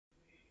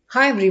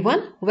Hi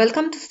everyone,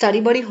 welcome to Study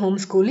Buddy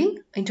Homeschooling.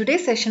 In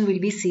today's session, we'll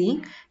be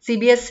seeing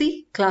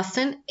CBSE Class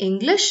 10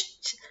 English,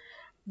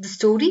 the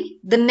story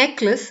The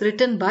Necklace,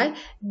 written by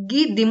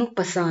Guy de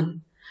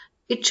Maupassant.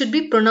 It should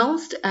be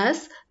pronounced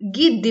as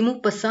Guy de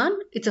Maupassant.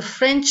 It's a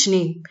French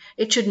name.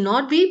 It should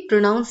not be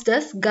pronounced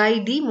as Guy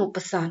de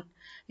Maupassant.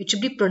 It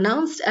should be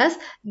pronounced as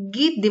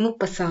Guy de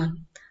Maupassant.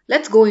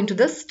 Let's go into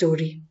the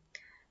story.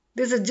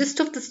 There's a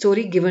gist of the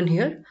story given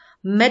here.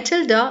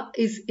 Matilda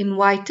is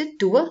invited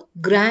to a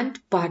grand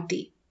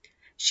party.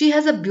 She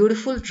has a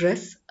beautiful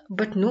dress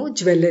but no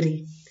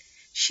jewelry.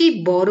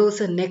 She borrows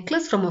a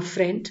necklace from a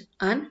friend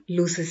and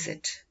loses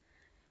it.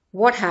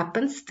 What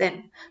happens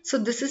then? So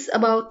this is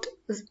about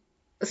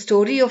a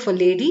story of a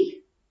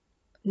lady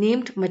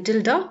named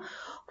Matilda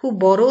who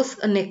borrows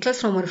a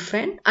necklace from her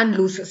friend and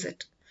loses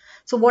it.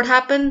 So what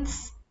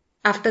happens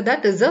after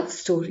that is a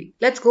story.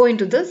 Let's go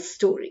into the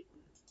story.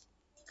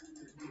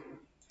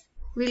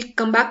 We'll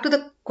come back to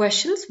the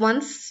questions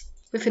once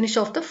we finish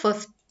off the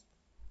first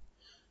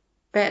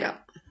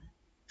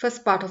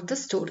part of the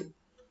story.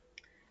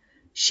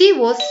 She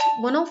was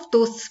one of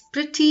those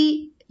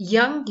pretty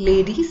young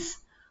ladies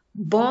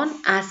born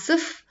as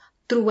if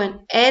through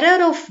an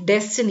error of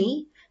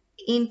destiny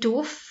into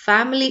a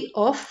family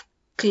of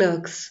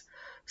clerks.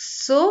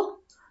 So,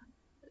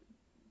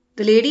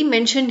 the lady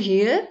mentioned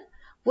here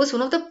was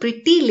one of the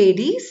pretty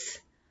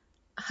ladies.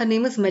 Her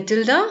name is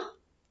Matilda.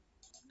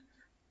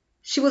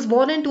 She was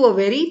born into a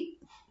very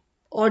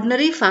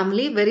ordinary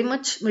family, very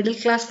much middle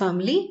class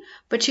family,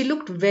 but she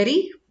looked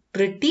very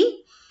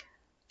pretty.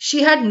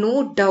 She had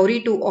no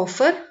dowry to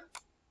offer.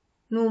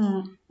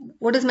 No,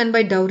 what is meant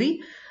by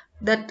dowry?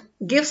 That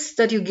gifts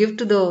that you give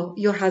to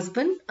your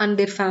husband and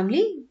their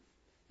family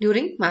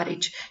during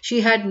marriage.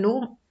 She had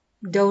no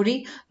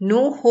dowry,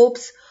 no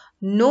hopes,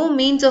 no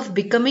means of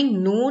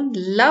becoming known,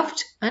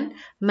 loved and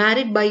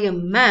married by a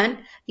man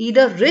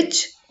either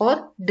rich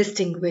or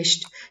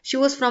distinguished. She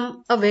was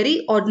from a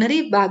very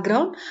ordinary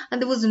background and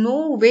there was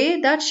no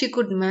way that she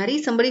could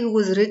marry somebody who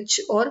was rich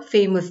or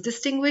famous.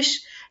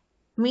 Distinguished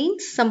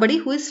means somebody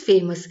who is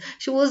famous.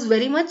 She was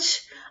very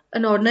much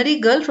an ordinary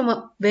girl from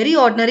a very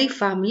ordinary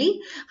family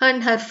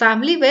and her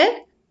family were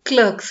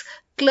clerks.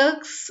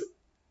 Clerks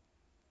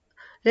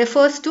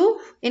refers to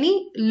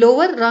any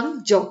lower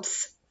rung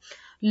jobs.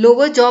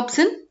 Lower jobs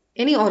in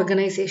any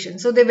organization.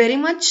 So they're very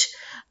much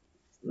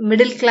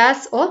middle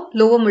class or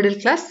lower middle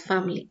class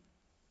family.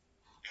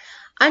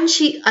 And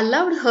she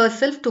allowed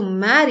herself to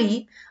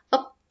marry a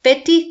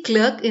petty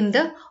clerk in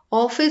the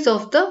office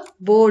of the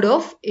Board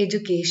of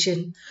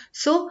Education.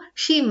 So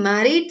she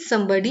married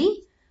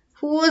somebody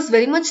who was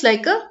very much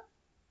like a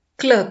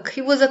clerk.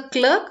 He was a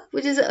clerk,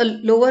 which is a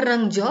lower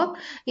rung job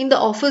in the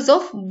office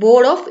of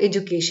Board of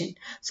Education.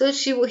 So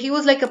he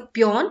was like a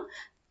peon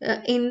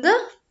in the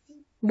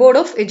Board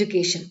of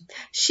Education.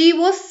 She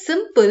was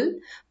simple,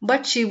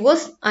 but she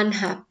was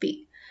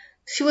unhappy.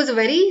 She was a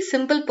very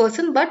simple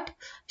person, but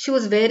she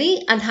was very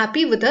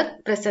unhappy with her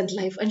present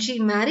life. And she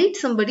married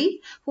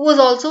somebody who was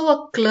also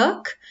a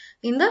clerk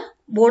in the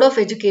Board of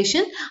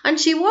Education. And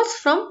she was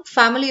from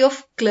family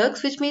of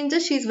clerks, which means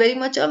that she is very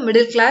much a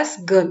middle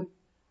class girl,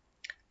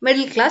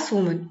 middle class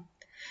woman.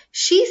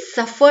 She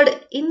suffered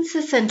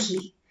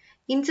incessantly.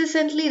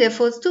 Incessantly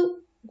refers to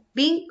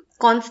being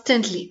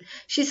constantly.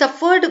 She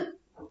suffered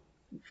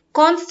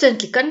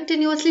constantly,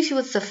 continuously she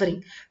was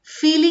suffering,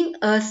 feeling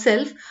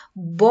herself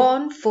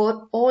born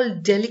for all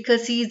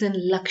delicacies and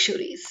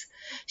luxuries.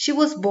 She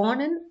was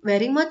born in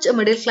very much a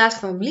middle class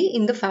family,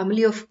 in the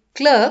family of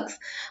clerks,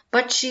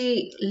 but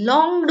she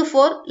longed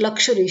for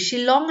luxury.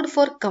 She longed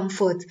for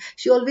comforts.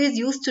 She always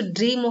used to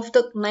dream of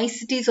the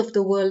niceties of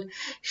the world.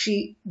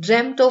 She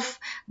dreamt of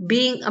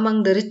being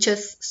among the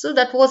richest. So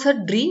that was her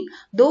dream,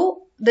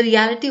 though the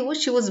reality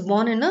was she was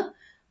born in a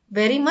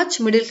very much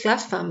middle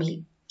class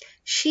family.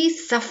 She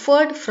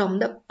suffered from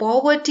the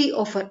poverty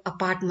of her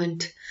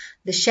apartment,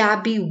 the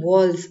shabby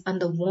walls and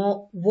the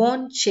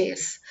worn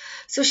chairs.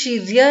 So she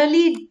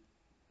really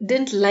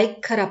didn't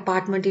like her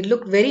apartment. It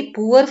looked very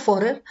poor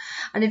for her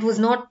and it was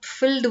not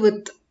filled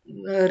with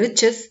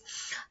riches.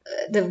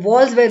 The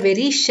walls were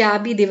very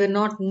shabby. They were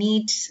not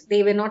neat.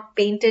 They were not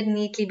painted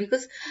neatly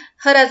because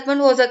her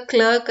husband was a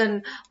clerk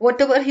and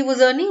whatever he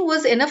was earning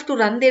was enough to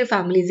run their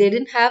families. They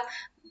didn't have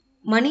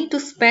money to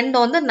spend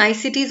on the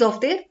niceties of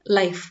their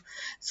life.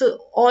 So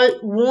all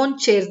worn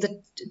chairs,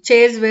 the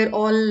chairs were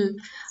all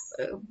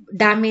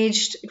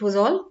damaged. It was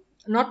all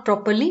not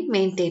properly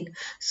maintained.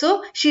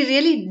 So she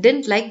really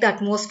didn't like the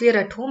atmosphere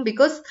at home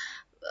because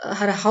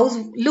her house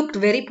looked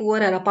very poor,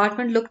 her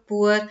apartment looked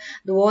poor,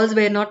 the walls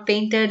were not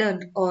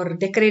painted or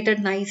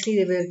decorated nicely,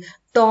 they were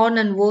torn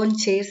and worn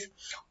chairs.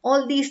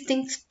 All these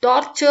things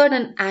tortured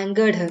and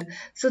angered her.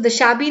 So the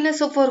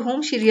shabbiness of her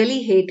home she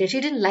really hated.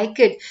 She didn't like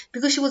it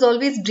because she was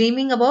always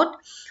dreaming about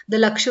the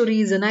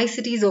luxuries, the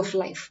niceties of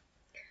life.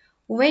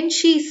 When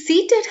she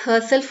seated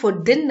herself for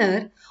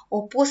dinner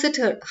opposite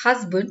her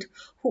husband,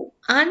 who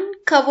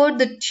uncovered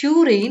the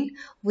tureen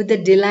with a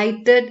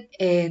delighted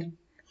air.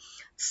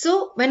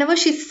 So whenever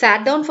she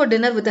sat down for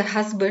dinner with her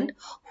husband,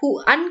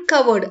 who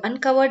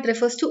uncovered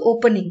refers to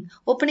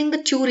opening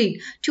the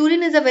tureen.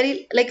 Tureen is a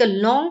very like a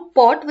long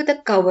pot with a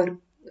cover,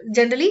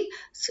 generally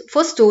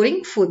for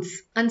storing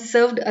foods and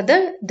served at the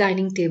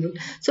dining table.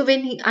 So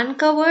when he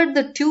uncovered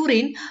the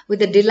tureen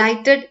with a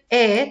delighted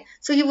air,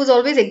 so he was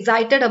always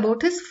excited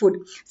about his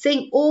food,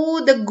 saying,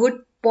 "Oh, the good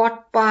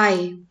pot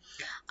pie.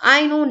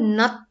 I know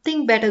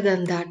nothing better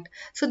than that."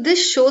 So this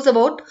shows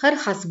about her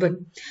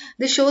husband.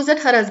 This shows that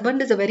her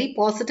husband is a very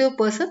positive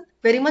person,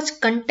 very much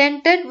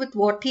contented with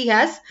what he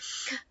has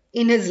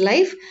in his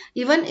life.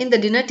 Even in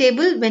the dinner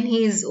table, when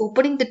he is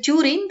opening the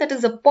tureen, that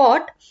is a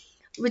pot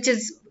which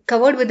is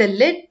covered with a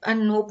lid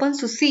and opens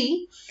to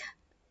see,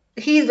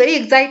 he is very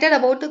excited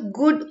about the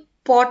good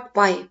pot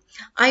pie.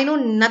 I know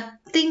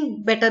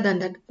nothing better than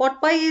that.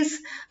 Pot pie is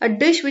a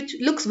dish which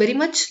looks very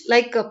much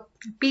like a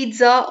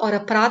pizza or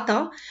a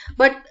paratha,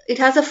 but it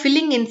has a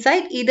filling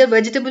inside, either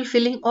vegetable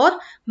filling or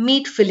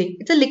meat filling.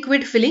 It's a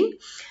liquid filling.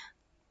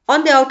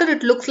 On the outer,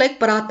 it looks like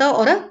paratha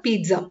or a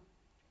pizza.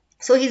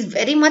 So he's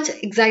very much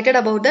excited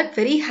about that,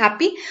 very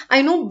happy.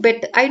 I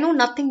know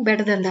nothing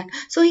better than that.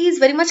 So he is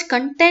very much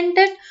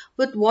contented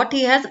with what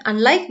he has,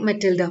 unlike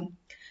Matilda.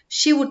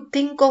 She would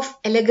think of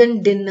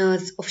elegant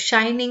dinners, of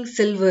shining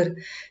silver.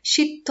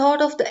 She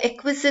thought of the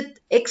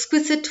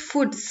exquisite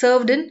food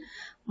served in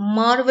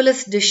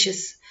marvelous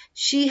dishes.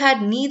 She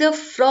had neither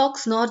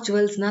frocks nor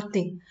jewels,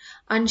 nothing.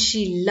 And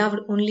she loved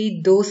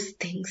only those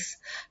things.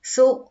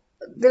 So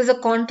there's a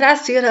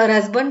contrast here. Her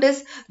husband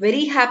is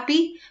very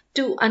happy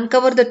to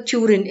uncover the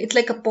tureen. It's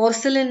like a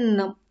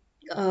porcelain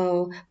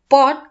uh,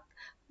 pot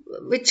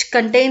which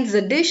contains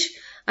the dish,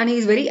 and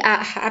he's very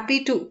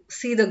happy to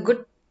see the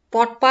good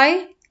pot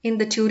pie in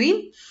the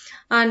tureen,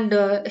 and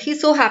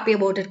he's so happy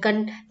about it,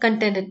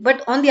 contented.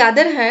 But on the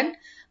other hand,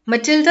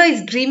 Matilda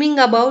is dreaming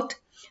about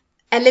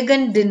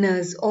elegant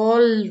dinners,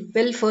 all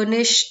well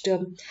furnished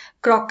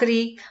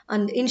crockery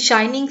and in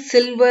shining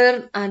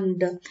silver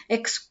and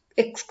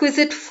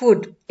exquisite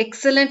food,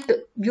 excellent,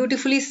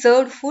 beautifully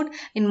served food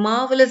in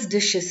marvelous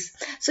dishes.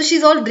 So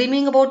she's all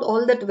dreaming about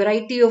all that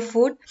variety of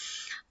food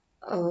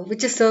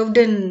which is served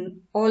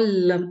in all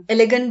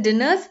elegant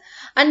dinners.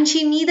 And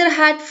she neither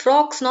had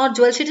frocks nor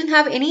jewels. She didn't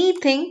have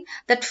anything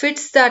that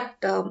fits that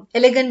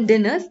elegant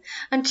dinners,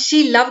 and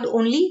she loved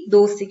only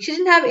those things. She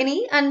didn't have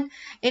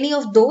any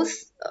of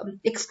those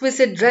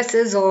exquisite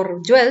dresses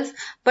or jewels,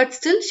 but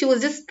still she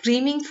was just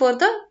dreaming for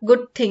the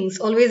good things,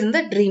 always in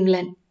the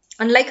dreamland.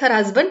 Unlike her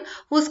husband,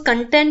 who was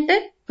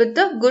contented with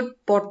the good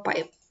pot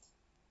pie.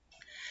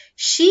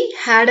 She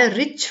had a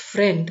rich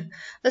friend,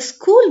 a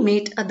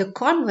schoolmate at the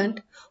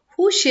convent,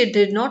 who she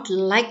did not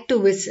like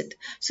to visit.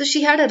 So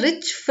she had a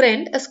rich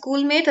friend, a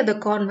schoolmate at the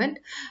convent,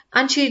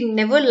 and she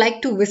never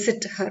liked to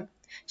visit her.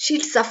 She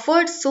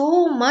suffered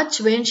so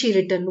much when she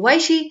returned. Why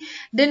she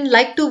didn't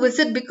like to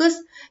visit? Because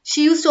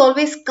she used to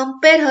always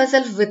compare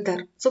herself with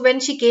her. So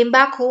when she came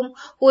back home,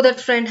 oh, that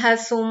friend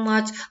has so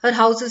much, her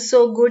house is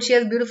so good, she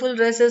has beautiful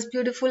dresses,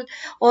 beautiful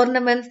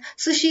ornaments.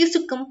 So she used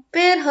to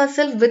compare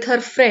herself with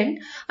her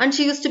friend, and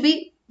she used to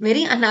be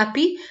very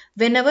unhappy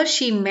whenever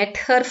she met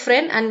her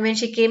friend, and when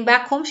she came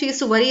back home she used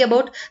to worry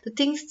about the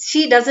things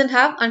she doesn't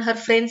have and her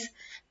friends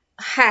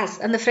has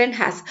and the friend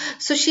has.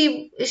 So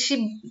she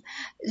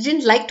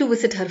didn't like to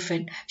visit her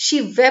friend.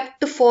 She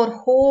wept for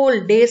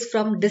whole days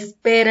from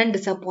despair and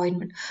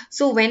disappointment.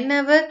 So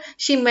whenever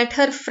she met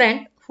her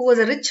friend, who was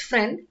a rich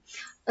friend,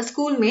 a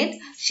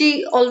schoolmate,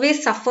 she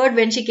always suffered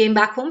when she came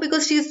back home,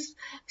 because she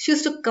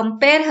used to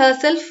compare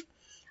herself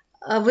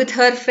with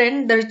her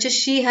friend, the riches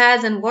she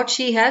has and what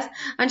she has,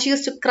 and she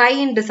used to cry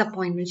in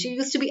disappointment. She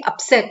used to be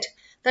upset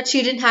that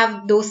she didn't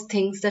have those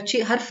things that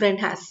her friend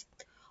has.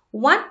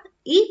 One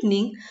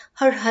evening,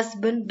 her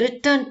husband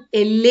returned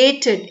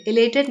elated.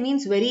 Elated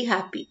means very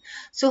happy.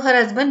 So her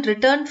husband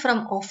returned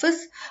from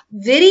office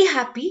very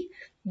happy,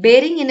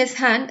 bearing in his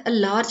hand a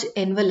large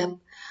envelope.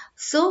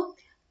 So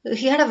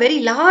he had a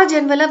very large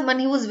envelope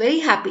and he was very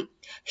happy.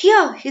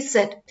 "Here," he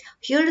said,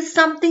 "here is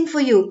something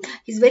for you."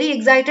 He's very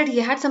excited.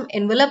 He had some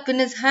envelope in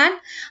his hand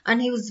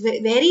and he was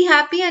very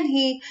happy, and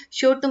he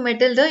showed to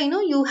Matilda,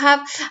 "You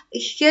have,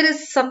 here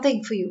is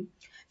something for you."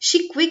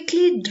 She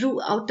quickly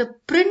drew out a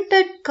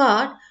printed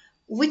card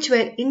which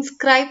were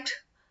inscribed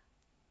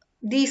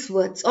these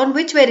words, on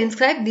which were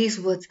inscribed these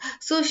words.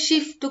 So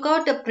she took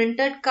out a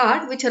printed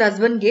card which her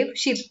husband gave.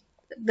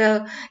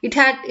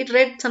 It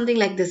read something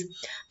like this: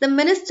 "The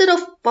Minister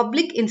of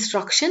Public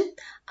Instruction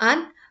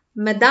and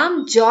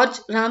Madame George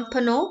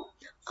Ramponneau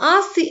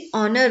asked the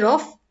honor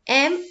of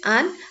M.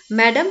 and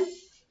Madame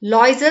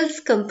Loisel's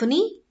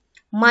company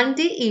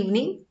Monday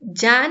evening,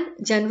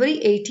 January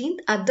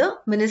 18th, at the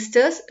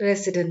minister's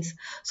residence."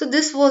 So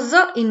this was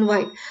the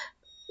invite.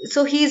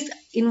 So he is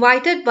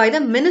invited by the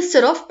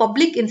Minister of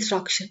Public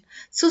Instruction.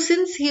 So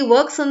since he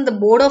works on the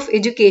Board of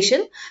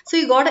Education, so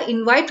he got an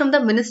invite from the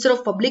Minister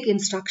of Public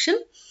Instruction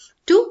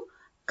to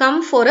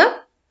come for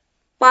a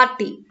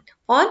party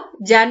on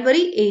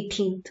January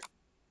 18th.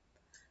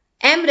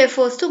 M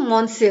refers to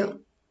Monsieur.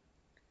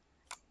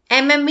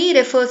 MME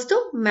refers to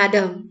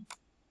Madam.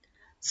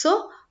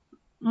 So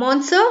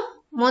Monsieur,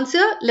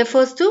 Monsieur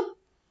refers to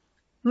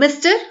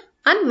Mr.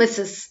 and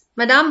Mrs.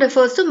 Madame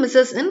refers to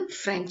Mrs. in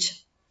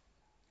French.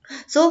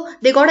 So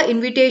they got an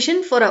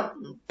invitation for a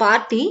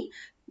party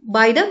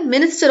by the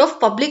Minister of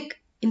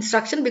Public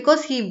Instruction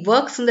because he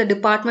works in the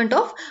Department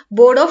of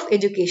Board of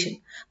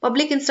Education.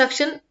 Public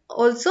Instruction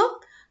also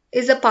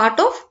is a part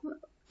of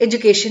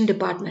Education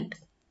Department.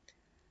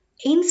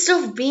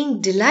 Instead of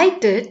being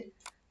delighted,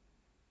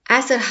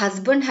 as her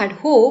husband had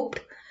hoped,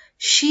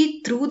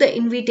 she threw the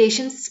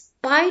invitation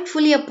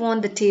spitefully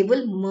upon the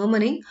table,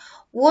 murmuring,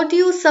 "What do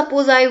you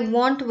suppose I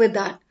want with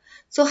that?"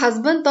 So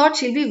husband thought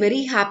she'll be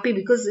very happy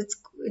because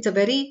it's a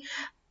very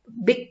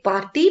big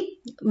party.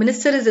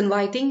 Minister is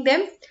inviting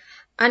them,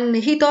 and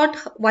he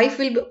thought wife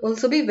will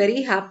also be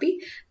very happy.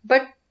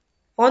 But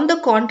on the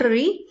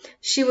contrary,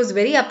 she was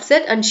very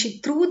upset and she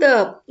threw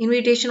the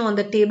invitation on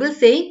the table,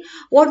 saying,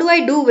 "What do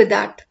I do with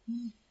that?"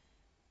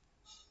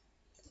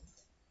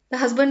 The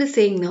husband is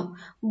saying now,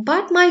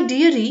 "But my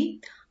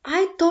dearie,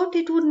 I thought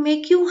it would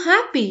make you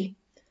happy."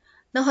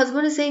 Now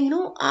husband is saying,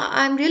 "No,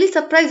 I'm really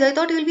surprised. I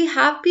thought you will be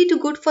happy to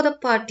go for the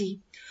party.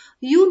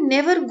 You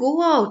never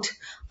go out.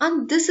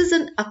 And this is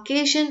an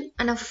occasion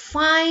and a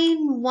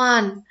fine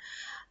one."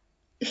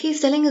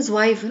 He's telling his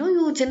wife,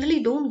 "You generally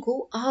don't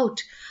go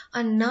out.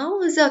 And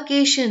now is the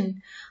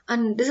occasion.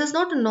 And this is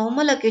not a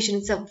normal occasion.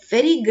 It's a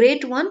very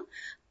great one,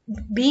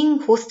 being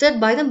hosted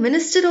by the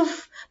Minister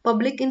of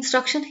Public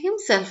Instruction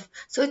himself.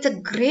 So it's a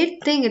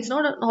great thing. It's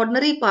not an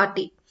ordinary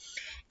party.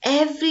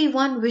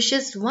 Everyone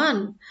wishes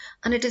one,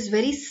 and it is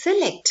very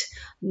select.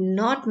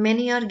 Not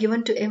many are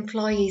given to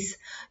employees.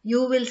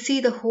 You will see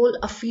the whole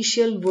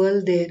official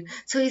world there."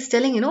 So he's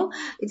telling,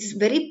 it's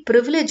very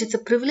privilege. It's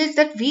a privilege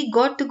that we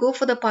got to go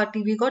for the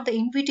party. We got the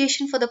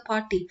invitation for the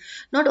party.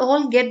 Not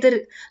all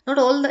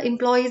the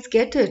employees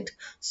get it.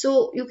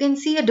 So you can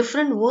see a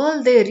different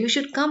world there. You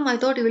should come. I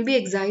thought you will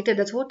be excited.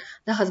 That's what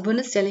the husband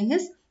is telling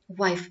his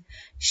wife.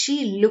 She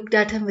looked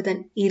at him with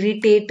an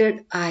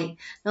irritated eye.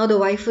 Now the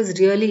wife is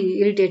really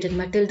irritated.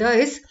 Matilda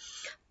is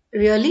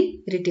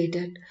really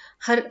irritated.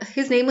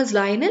 His name is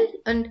Lionel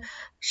and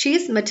she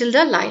is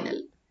Matilda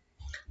Lionel,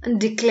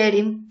 and declared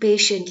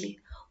impatiently,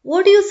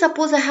 "What do you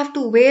suppose I have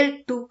to wear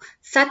to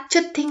such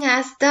a thing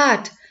as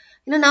that?"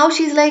 Now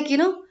she's like,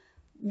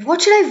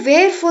 "What should I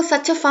wear for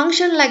such a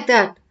function like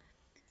that?"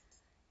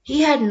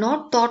 He had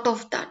not thought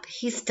of that.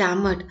 He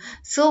stammered.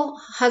 So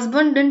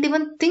husband didn't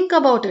even think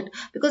about it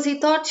because he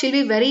thought she'll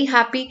be very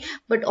happy.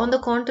 But on the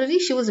contrary,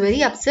 she was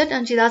very upset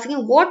and she's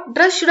asking, "What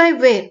dress should I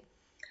wear?"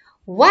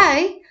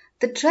 "Why,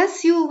 the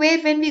dress you wear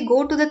when we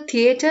go to the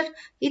theatre,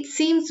 it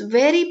seems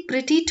very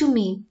pretty to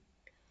me."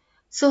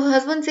 So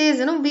husband says,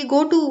 whenever we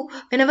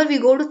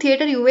go to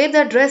theatre, you wear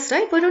that dress,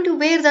 right? Why don't you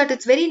wear that?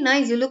 It's very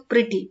nice. You look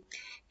pretty.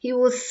 He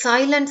was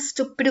silent,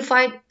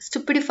 stupefied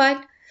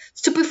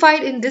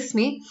in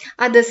dismay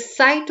at the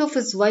sight of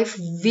his wife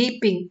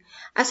weeping.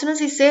 As soon as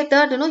he said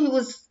that,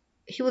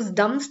 he was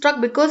dumbstruck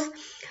because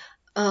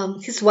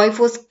his wife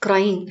was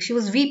crying. She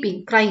was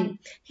weeping, crying.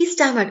 He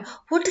stammered,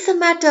 "What is the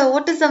matter?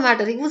 What is the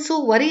matter?" He was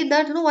so worried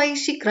that, why is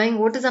she crying?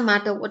 What is the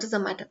matter? What is the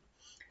matter?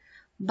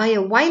 By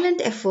a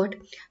violent effort,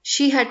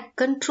 she had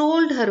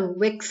controlled her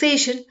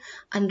vexation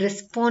and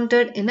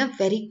responded in a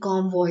very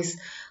calm voice.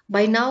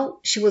 By now,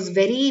 she was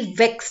very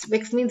vexed.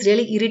 Vexed means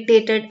really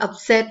irritated,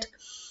 upset.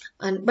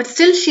 But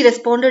still, she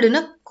responded in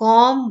a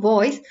calm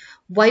voice,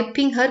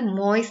 wiping her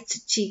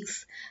moist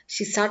cheeks.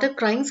 She started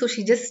crying, so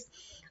she just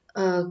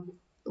uh,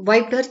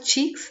 wiped her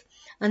cheeks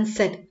and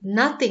said,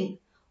 "Nothing.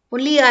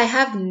 Only I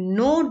have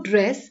no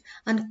dress,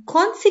 and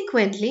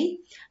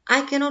consequently,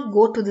 I cannot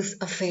go to this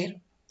affair.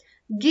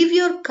 Give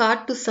your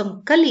card to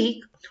some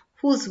colleague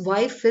whose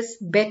wife is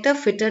better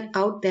fitted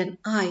out than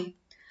I."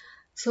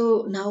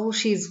 So now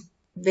she's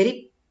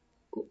very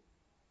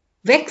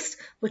vexed,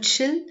 but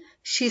still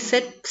she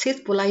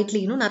says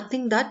politely,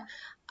 "Nothing, that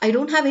I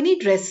don't have any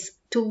dress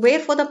to wear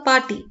for the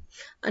party.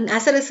 And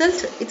as a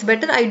result, it's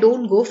better I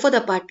don't go for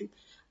the party.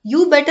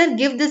 You better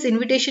give this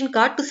invitation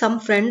card to some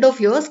friend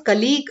of yours,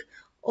 colleague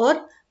or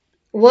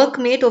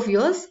workmate of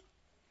yours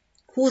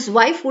whose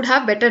wife would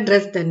have better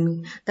dress than me."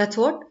 That's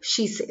what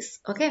she says.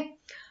 Okay.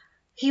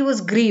 He was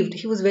grieved.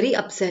 He was very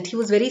upset. He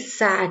was very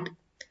sad.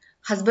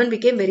 Husband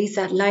became very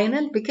sad.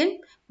 Lionel became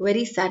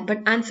very sad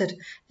but answered,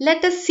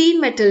 "Let us see,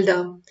 Matilda."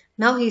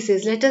 Now he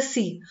says, "Let us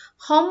see.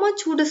 How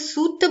much would a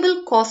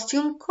suitable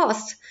costume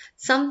cost?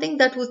 Something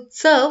that would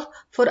serve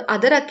for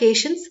other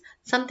occasions.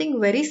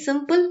 Something very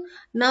simple."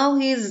 Now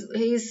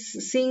he's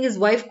seeing his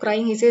wife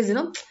crying. He says,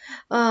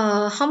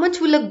 how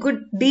much will a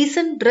good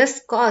decent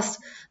dress cost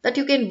that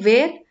you can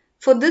wear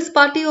for this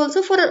party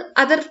also, for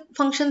other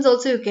functions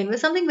also you can wear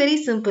something very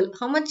simple.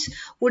 How much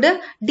would a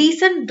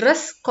decent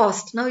dress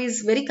cost?" Now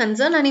he's very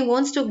concerned and he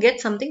wants to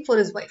get something for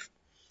his wife.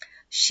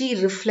 She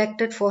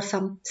reflected for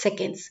some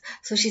seconds.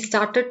 So she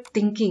started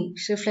thinking.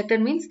 She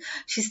reflected means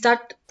she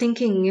started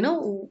thinking,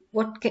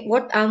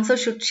 what answer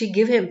should she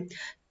give him?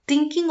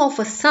 Thinking of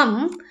a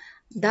sum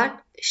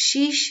that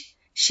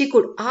she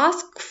could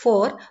ask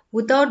for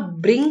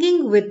without bringing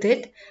with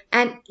it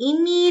an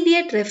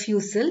immediate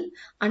refusal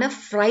and a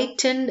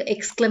frightened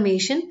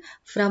exclamation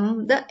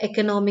from the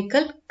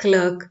economical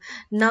clerk.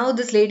 Now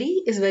this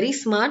lady is very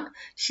smart.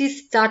 She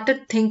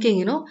started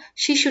thinking,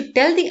 she should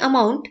tell the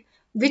amount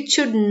which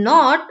should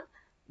not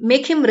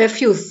make him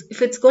refuse.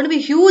 If it's going to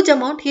be huge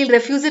amount, he'll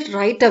refuse it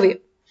right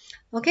away.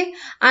 Okay,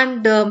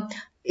 and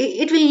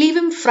it will leave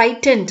him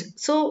frightened.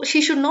 So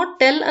she should not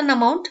tell an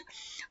amount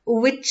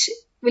which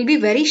will be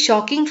very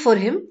shocking for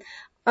him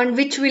and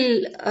which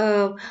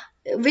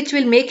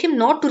will make him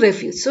not to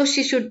refuse. So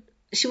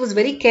she was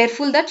very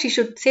careful that she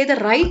should say the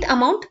right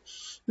amount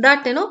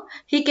that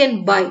he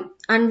can buy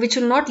and which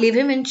will not leave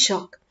him in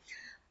shock.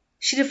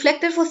 She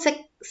reflected for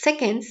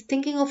seconds,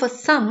 thinking of a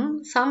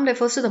sum. Sum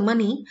refers to the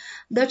money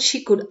that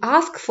she could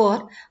ask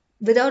for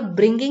without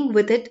bringing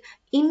with it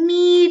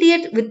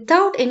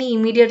without any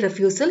immediate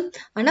refusal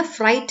and a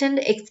frightened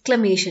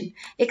exclamation.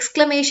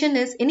 Exclamation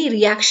is any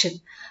reaction.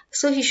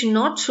 So he should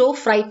not show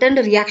frightened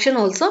reaction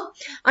also,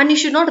 and he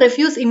should not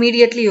refuse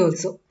immediately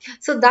also.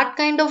 So that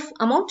kind of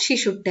amount she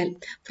should tell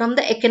from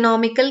the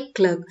economical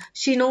clerk.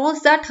 She knows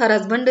that her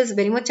husband is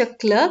very much a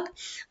clerk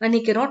and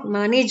he cannot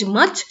manage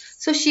much.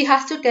 So she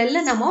has to tell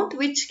an amount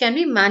which can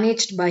be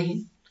managed by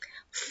him.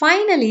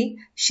 Finally,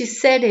 she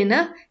said in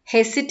a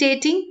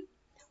hesitating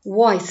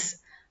voice,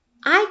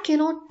 I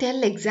cannot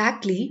tell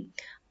exactly,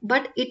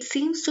 but it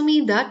seems to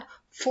me that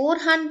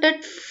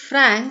 400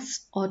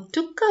 francs ought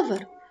to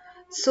cover.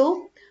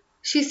 So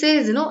she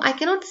says, I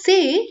cannot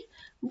say,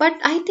 but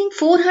I think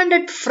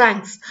 400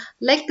 francs.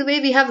 Like the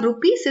way we have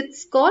rupees,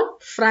 it's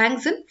called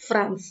francs in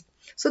France.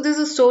 So this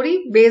is a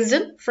story based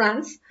in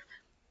France.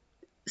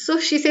 So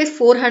she says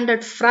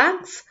 400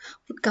 francs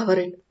would cover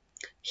it.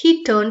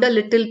 He turned a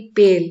little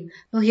pale.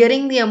 Now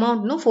hearing the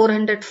amount,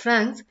 400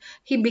 francs,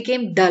 he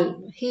became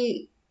dull.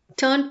 He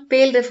turned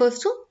pale refers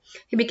to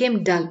he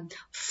became dull.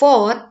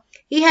 For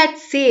he had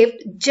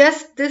saved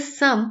just this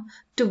sum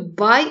to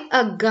buy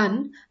a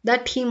gun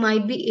that he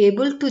might be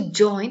able to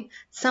join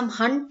some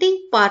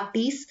hunting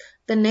parties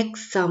the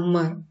next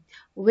summer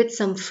with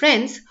some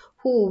friends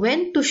who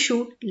went to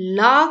shoot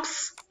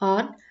larks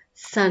on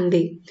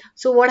Sunday.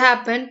 So what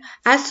happened?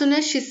 As soon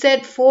as she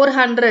said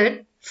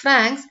 400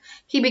 francs,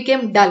 he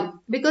became dull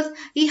because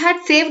he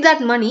had saved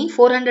that money,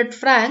 400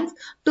 francs,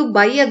 to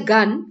buy a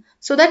gun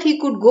so that he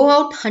could go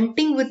out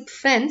hunting with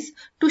friends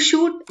to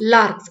shoot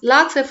larks.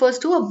 Larks refers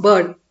to a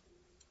bird.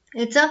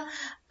 It's a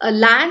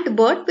land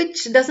bird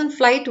which doesn't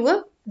fly to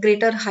a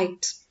greater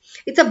height.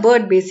 It's a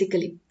bird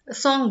basically, a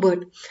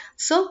songbird.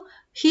 So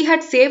he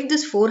had saved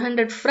this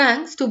 400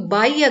 francs to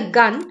buy a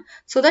gun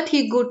so that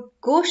he could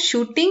go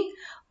shooting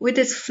with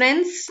his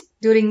friends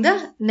during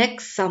the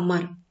next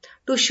summer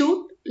to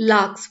shoot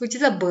larks, which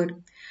is a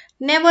bird.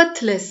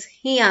 Nevertheless,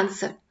 he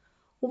answered,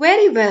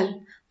 very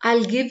well,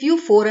 I'll give you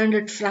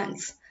 400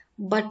 francs,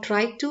 but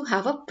try to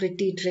have a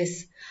pretty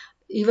dress.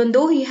 Even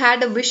though he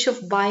had a wish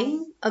of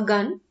buying a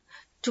gun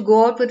to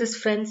go out with his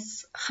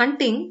friends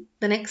hunting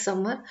the next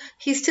summer,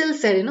 he still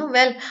said,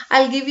 well,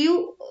 I'll give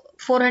you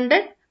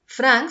 400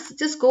 francs,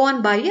 just go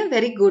and buy a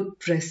very good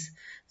dress.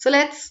 So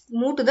let's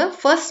move to the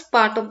first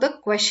part of the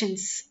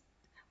questions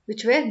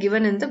which were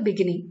given in the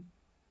beginning.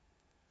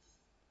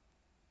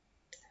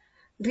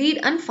 Read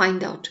and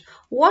find out.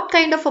 What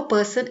kind of a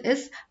person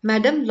is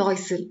Madame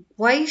Loisel?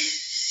 Why is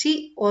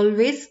she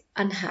always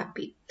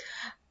unhappy?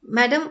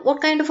 Madam,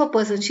 what kind of a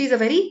person? She is a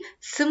very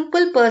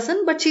simple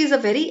person, but she is a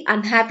very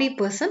unhappy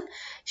person.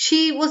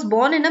 She was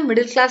born in a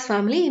middle class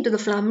family, into the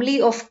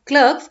family of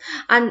clerks,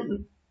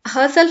 and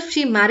herself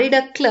she married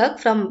a clerk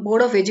from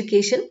Board of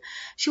Education.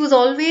 She was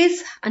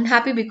always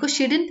unhappy because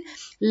she didn't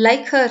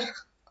like her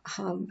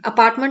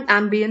apartment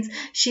ambience.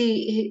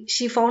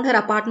 She found her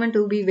apartment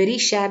to be very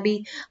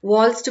shabby,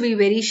 walls to be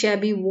very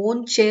shabby,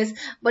 worn chairs,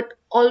 but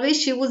always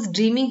she was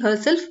dreaming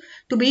herself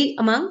to be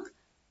among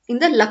in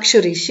the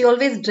luxuries. She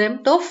always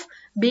dreamt of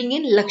being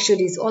in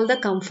luxuries, all the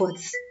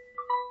comforts.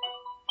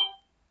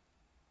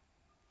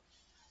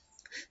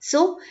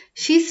 So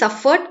she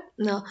suffered.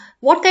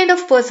 What kind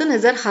of person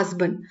is her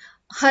husband?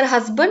 Her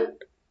husband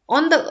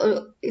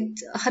her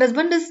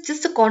husband is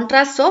just a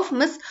contrast of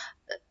Miss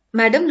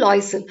Madame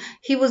Loisel.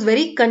 He was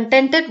very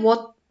contented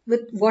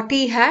with what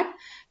he had.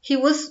 He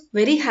was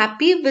very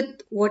happy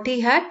with what he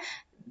had.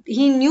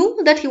 He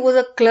knew that he was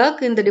a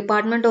clerk in the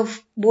Department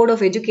of Board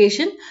of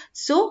Education.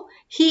 So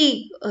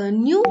he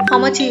knew how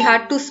much he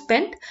had to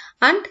spend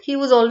and he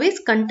was always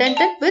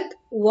contented with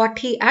what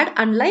he had,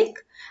 unlike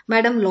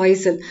Madame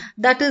Loisel.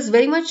 That is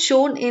very much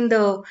shown in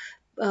the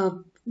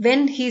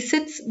when he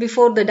sits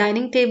before the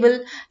dining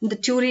table, the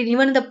tureen,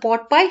 even in the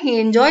pot pie,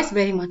 he enjoys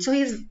very much. So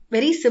he is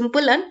very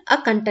simple and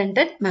a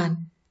contented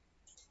man.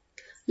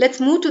 Let's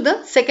move to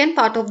the second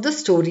part of the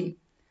story.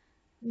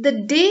 The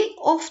day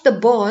of the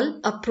ball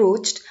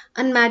approached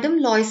and Madame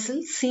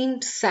Loisel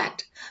seemed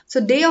sad. So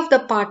day of the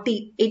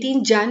party,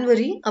 18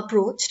 January,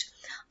 approached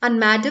and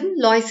Madame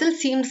Loisel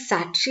seemed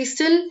sad. She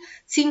still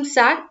seemed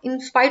sad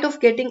in spite of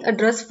getting a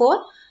dress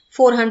for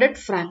 400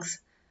 francs.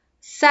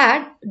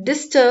 sad,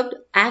 disturbed,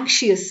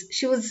 anxious.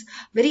 She was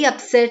very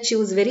upset, she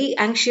was very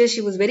anxious,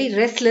 she was very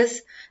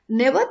restless.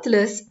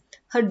 Nevertheless,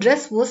 her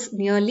dress was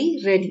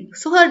nearly ready.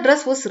 So her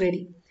dress was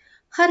ready.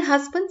 Her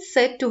husband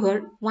said to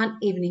her one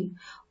evening,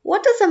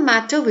 "What is the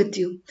matter with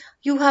you?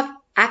 You have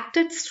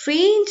acted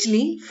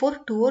strangely for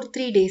 2 or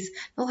 3 days."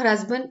 Now her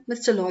husband,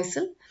 Mr.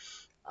 Loisel,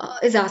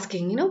 is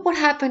asking, what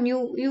happened?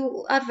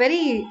 You are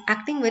very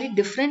acting very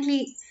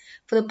differently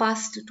for the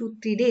past 2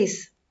 3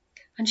 days.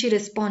 And she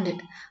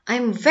responded, "I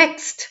am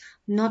vexed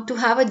not to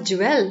have a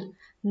jewel,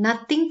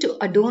 nothing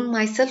to adorn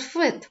myself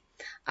with.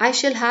 I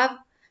shall have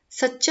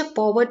such a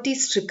poverty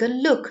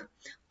stricken look.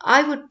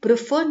 I would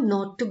prefer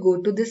not to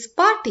go to this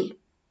party."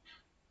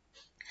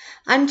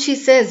 And she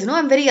says,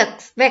 "I'm very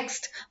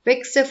vexed."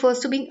 Vexed refers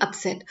to being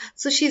upset.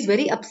 So she's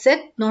very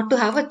upset not to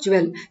have a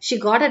jewel. She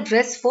got a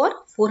dress for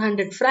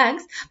 400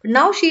 francs, but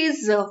now she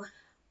is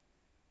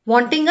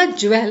wanting a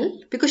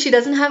jewel because she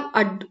doesn't have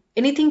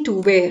anything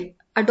to wear.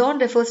 Adorn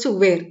refers to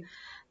wear.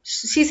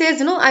 She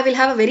says, "I will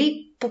have a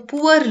very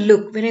poor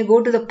look when I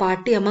go to the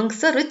party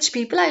amongst the rich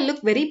people. I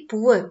look very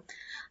poor.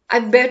 I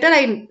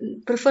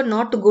prefer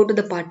not to go to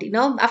the party."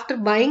 Now, after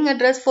buying a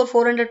dress for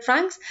 400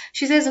 francs,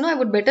 she says, "I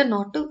would better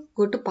not to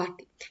go to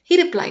party."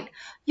 He replied,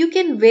 "You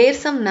can wear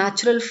some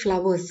natural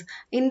flowers.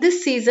 In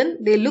this season,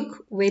 they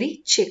look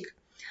very chic."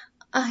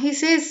 He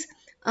says,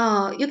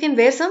 "You can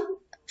wear some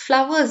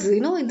flowers,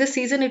 in this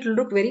season it will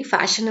look very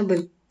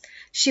fashionable."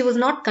 She was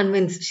not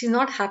convinced. She's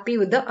not happy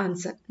with the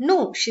answer.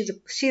 "No,"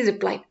 she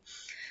replied.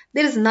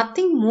 "There is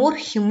nothing more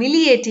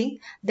humiliating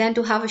than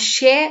to have a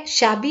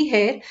shabby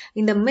hair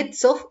in the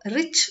midst of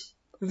rich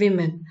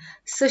women."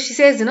 So she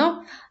says,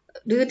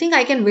 "Do you think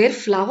I can wear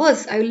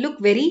flowers? I will look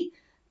very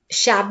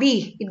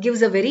shabby." It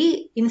gives a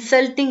very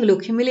insulting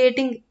look.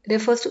 Humiliating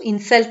refers to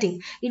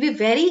insulting. It will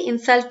be very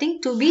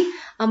insulting to be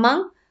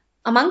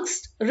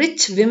amongst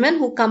rich women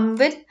who come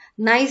with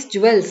nice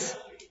jewels.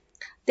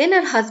 Then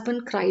her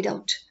husband cried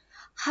out,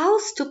 "How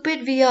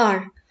stupid we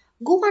are!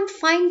 Go and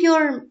find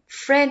your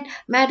friend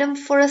Madame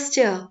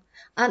Forestier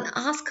and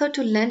ask her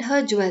to lend her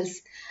jewels."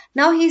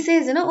 Now he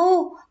says,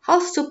 "Oh, how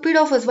stupid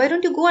of us. Why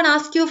don't you go and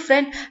ask your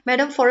friend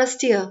Madame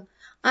Forestier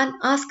and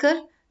ask her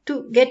to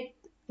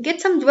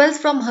get some jewels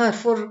from her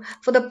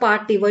for the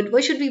party.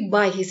 Why should we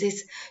buy?" He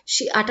says.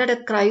 She uttered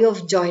a cry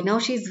of joy. Now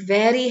she is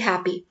very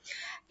happy.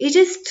 "It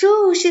is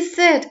true," she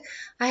said.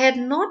 "I had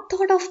not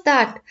thought of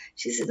that."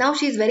 She said, now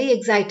she is very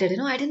excited.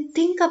 "I didn't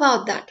think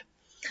about that."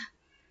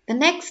 The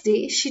next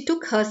day, she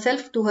took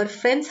herself to her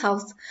friend's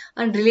house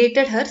and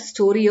related her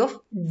story of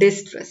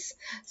distress.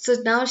 So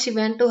now she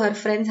went to her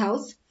friend's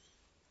house.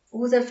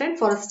 Who's her friend?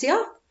 Forestier.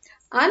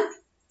 And,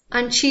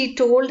 and she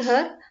told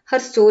her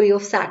story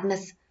of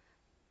sadness.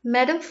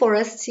 Madame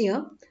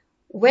Forestier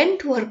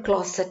went to her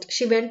closet.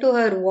 She went to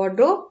her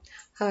wardrobe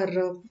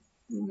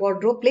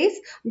place,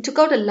 and took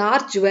out a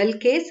large jewel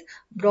case,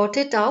 brought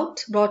it,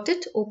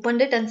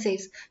 opened it, and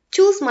says,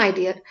 "Choose, my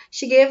dear."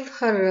 She gave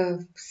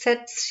her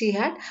sets she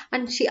had,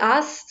 and she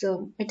asked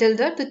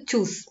Matilda to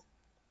choose.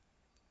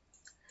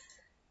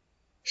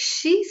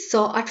 She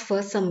saw at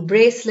first some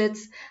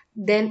bracelets,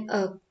 then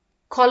a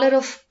collar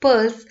of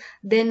pearls,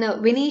 then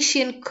a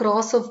Venetian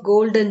cross of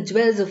gold and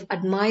jewels of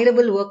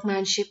admirable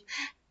workmanship.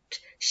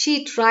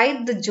 She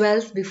tried the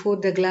jewels before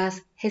the glass,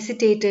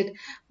 hesitated,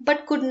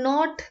 but could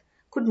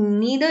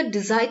neither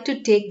decide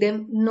to take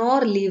them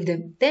nor leave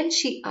them. Then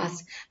she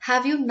asked,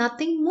 "Have you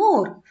nothing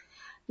more?"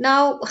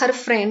 Now her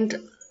friend,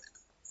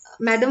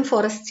 Madame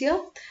Forestier,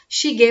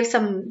 she gave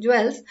some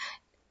jewels.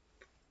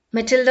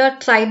 Matilda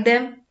tried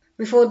them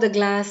before the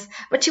glass,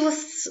 but she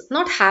was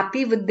not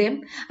happy with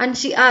them, and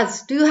she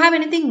asked, "Do you have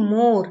anything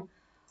more?"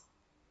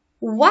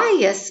 "Why,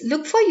 yes,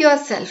 look for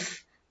yourself.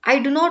 I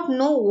do not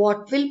know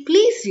what will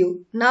please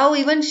you." Now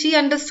even she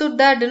understood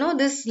that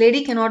this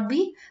lady cannot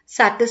be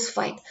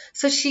satisfied.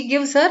 So she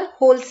gives her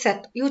whole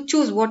set. "You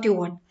choose what you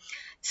want."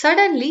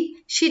 Suddenly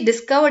she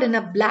discovered in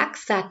a black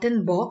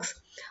satin box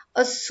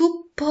a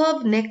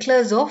superb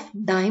necklace of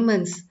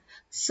diamonds.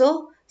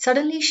 So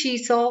suddenly she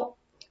saw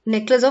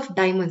necklace of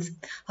diamonds.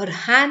 Her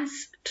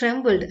hands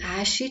trembled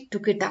as she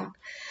took it out.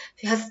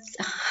 Her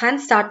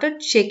hands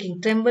started shaking.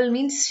 Tremble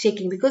means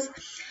shaking because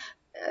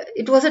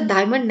it was a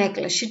diamond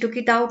necklace. She took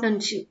it out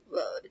and she,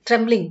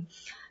 trembling,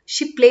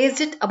 she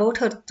placed it about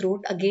her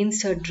throat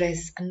against her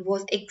dress and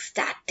was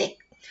ecstatic.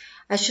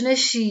 As soon as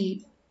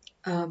she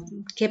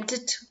kept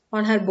it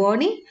on her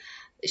body,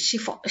 she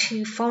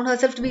found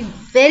herself to be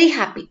very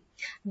happy.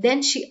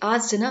 Then she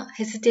asked in a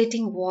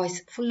hesitating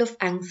voice, full of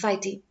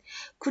anxiety,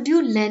 "Could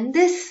you lend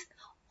this?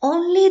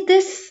 Only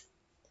this?"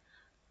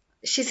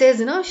 She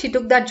says, she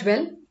took that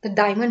jewel, the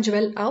diamond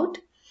jewel out,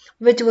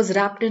 which was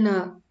wrapped in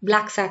a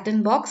black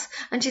satin box.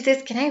 And she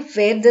says, "Can I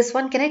wear this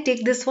one? Can I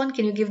take this one?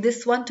 Can you give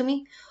this one to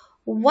me?"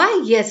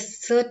 "Why, yes,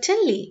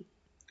 certainly,"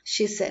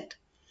 she said.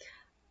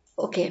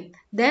 Okay.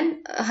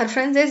 Then her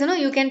friend says,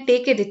 "You can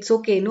take it. It's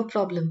okay. No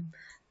problem."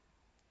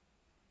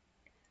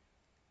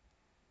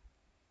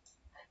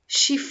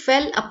 She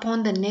fell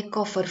upon the neck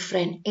of her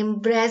friend,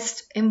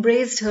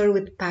 embraced her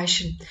with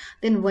passion,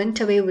 then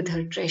went away with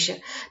her treasure.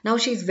 Now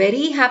she is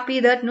very happy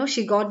that no,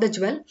 she got the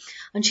jewel,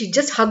 and she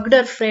just hugged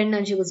her friend,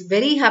 and she was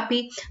very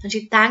happy, and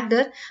she thanked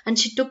her, and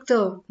she took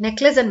the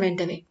necklace and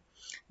went away.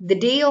 The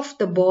day of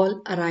the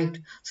ball arrived.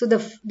 So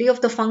the day of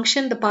the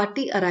function, the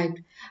party arrived.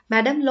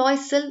 Madame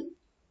Loisel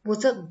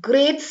was a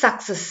great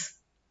success.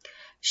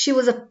 She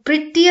was the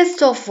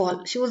prettiest of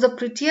all. She was the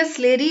prettiest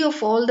lady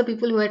of all the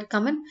people who had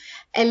come in.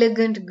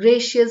 Elegant,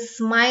 gracious,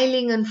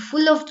 smiling, and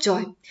full of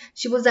joy.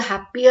 She was the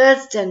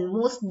happiest and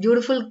most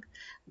beautiful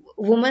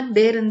woman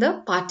there in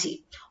the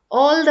party.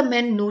 All the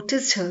men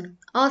noticed her,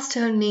 asked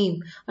her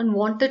name, and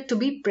wanted to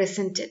be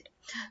presented.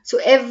 So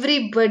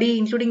everybody,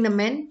 including the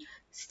men,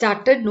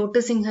 started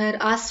noticing her,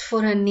 asked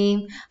for her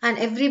name, and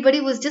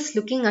everybody was just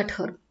looking at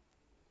her.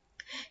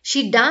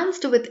 She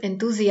danced with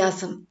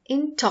enthusiasm,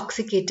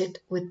 intoxicated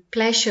with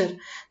pleasure,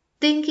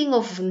 thinking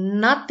of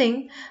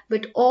nothing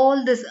but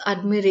all this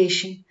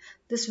admiration.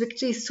 This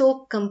victory is so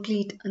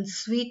complete and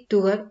sweet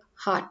to her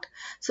heart.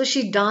 So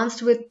she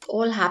danced with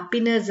all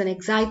happiness and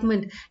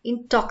excitement,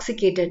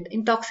 intoxicated.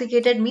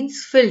 Intoxicated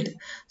means filled.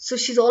 So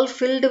she's all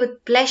filled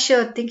with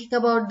pleasure, thinking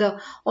about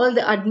the all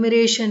the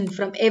admiration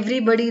from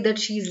everybody that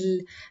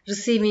she's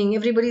receiving.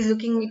 Everybody's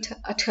looking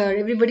at her.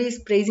 Everybody's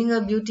praising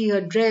her beauty, her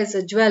dress,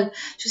 her jewel.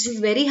 So she's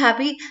very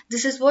happy.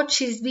 This is what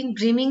she's been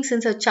dreaming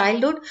since her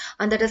childhood,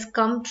 and that has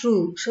come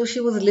true. So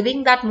she was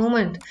living that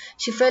moment.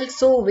 She felt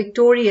so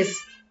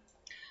victorious.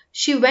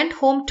 She went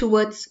home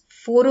towards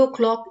 4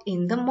 o'clock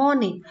in the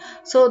morning.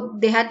 So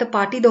they had the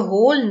party the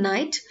whole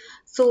night.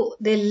 So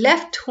they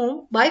left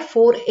home by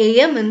 4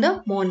 a.m. in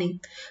the morning.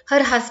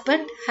 Her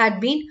husband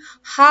had been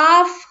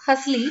half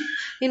asleep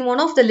in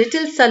one of the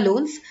little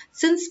saloons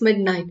since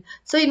midnight.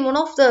 So in one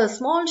of the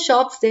small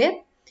shops there,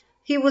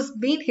 he's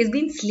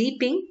been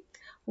sleeping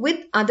with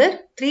other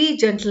three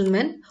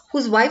gentlemen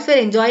whose wives were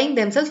enjoying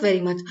themselves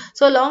very much.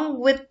 So along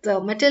with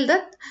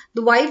Matilda,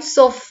 the wives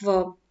of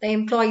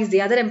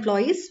the other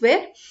employees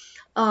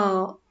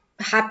were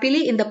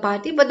happily in the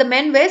party, but the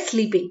men were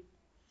sleeping.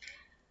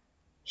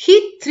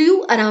 He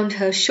threw around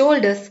her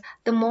shoulders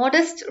the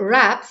modest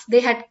wraps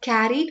they had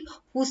carried,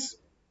 whose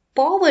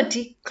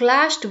poverty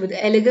clashed with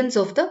the elegance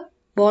of the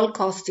ball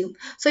costume.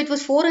 So it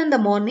was 4 in the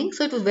morning,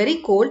 so it was very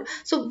cold.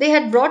 So they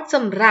had brought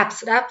some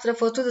wraps. Wraps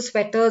refers to the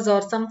sweaters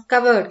or some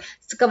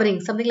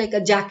covering, something like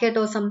a jacket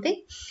or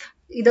something,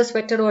 either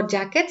sweater or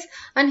jackets.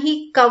 And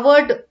he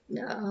covered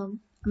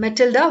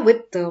Matilda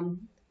with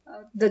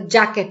the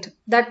jacket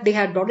that they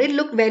had brought. It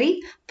looked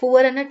very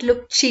poor and it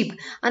looked cheap,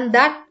 and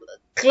that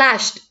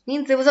clashed,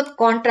 means there was a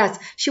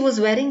contrast. She was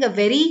wearing a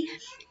very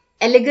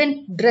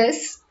elegant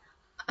dress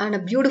and a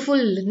beautiful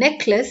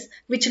necklace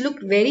which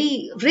looked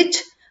very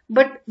rich,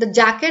 but the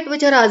jacket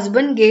which her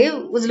husband gave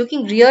was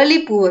looking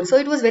really poor. So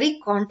it was very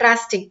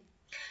contrasting.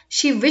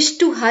 She wished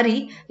to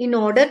hurry in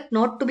order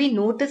not to be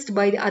noticed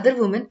by the other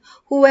women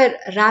who were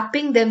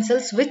wrapping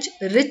themselves with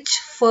rich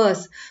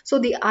furs. So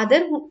the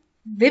other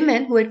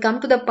women who had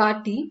come to the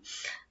party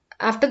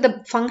after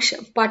the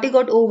function party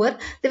got over,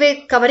 they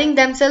were covering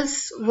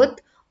themselves with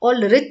all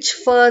rich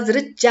furs,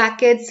 rich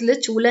jackets,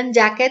 rich woolen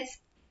jackets,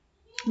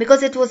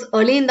 because it was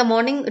early in the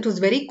morning, it was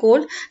very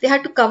cold. They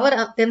had to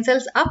cover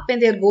themselves up when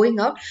they are going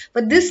out.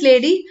 But this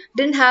lady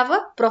didn't have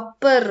a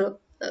proper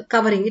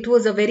covering. It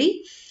was a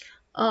very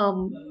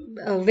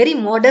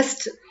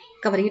modest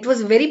covering. It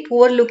was a very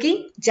poor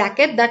looking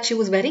jacket that she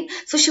was wearing.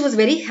 So she was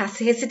very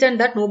hesitant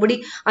that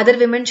nobody, other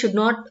women should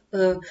not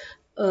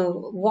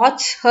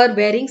watch her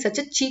wearing such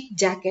a cheap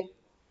jacket.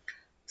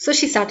 So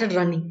she started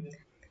running.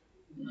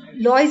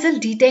 Loisel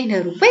detained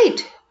her.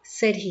 Wait,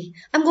 said he.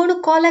 I'm going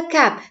to call a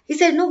cab. He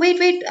said, no,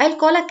 wait, I'll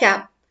call a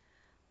cab.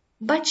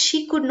 But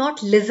she could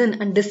not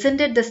listen and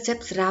descended the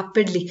steps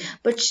rapidly.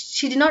 But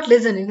she did not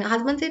listen. And her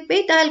husband said,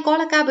 wait, I'll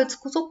call a cab. It's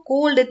so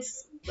cold.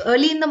 It's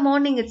early in the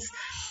morning. It's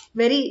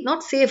very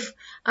not safe.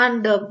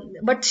 And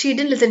but she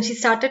didn't listen. She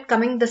started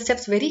coming the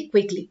steps very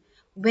quickly.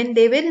 When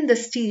they were in the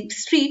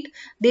street,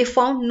 they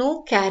found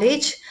no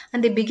carriage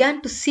and they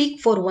began to seek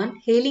for one,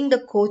 hailing the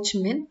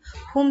coachman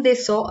whom they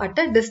saw at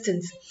a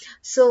distance.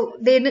 So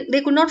they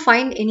could not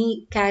find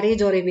any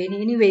carriage or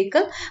any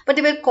vehicle, but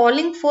they were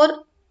calling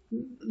for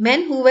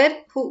men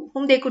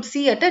whom they could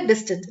see at a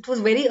distance. It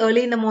was very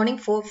early in the morning,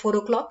 4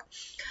 o'clock.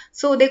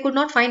 So they could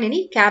not find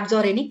any cabs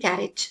or any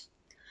carriage.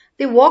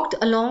 They walked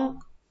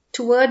along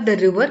toward the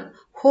river,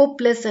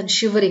 hopeless and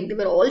shivering. They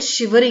were all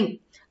shivering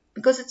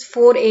because it's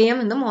 4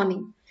 a.m. in the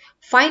morning.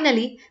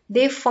 Finally,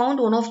 they found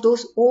one of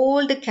those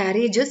old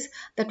carriages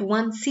that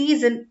one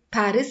sees in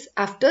Paris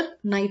after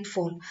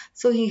nightfall.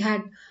 So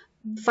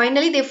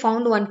finally they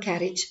found one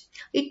carriage.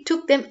 It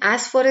took them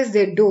as far as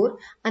their door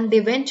and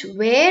they went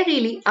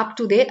warily up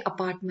to their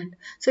apartment.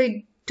 So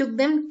it took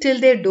them till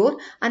their door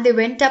and they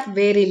went up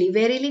warily.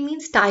 Warily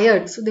means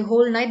tired. So the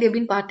whole night they've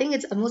been partying.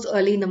 It's almost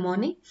early in the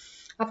morning.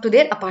 Up to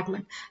their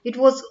apartment. It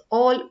was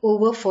all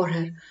over for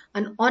her,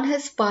 and on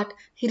his part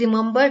he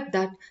remembered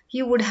that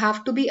he would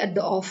have to be at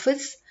the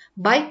office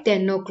by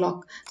 10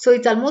 o'clock. So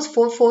it's almost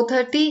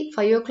 4:30,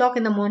 5 o'clock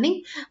in the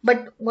morning.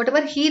 But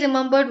whatever he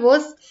remembered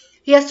was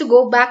he has to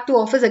go back to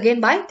office again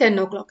by 10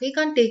 o'clock. He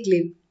can't take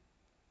leave.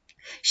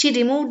 She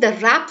removed the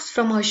wraps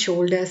from her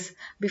shoulders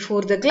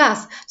before the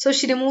glass. So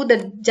she removed the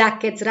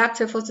jackets.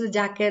 Wraps refers to the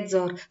jackets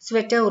or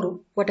sweater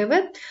or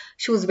whatever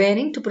she was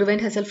wearing to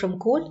prevent herself from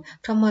cold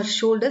from her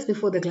shoulders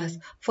before the glass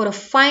for a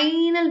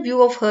final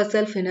view of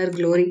herself in her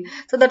glory.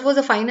 So that was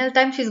the final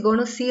time she's going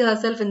to see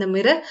herself in the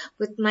mirror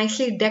with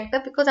nicely decked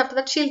up, because after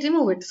that she'll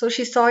remove it. So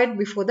she saw it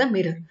before the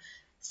mirror.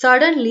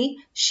 Suddenly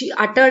she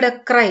uttered a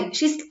cry.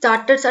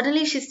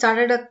 Suddenly she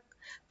started a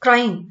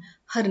crying.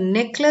 Her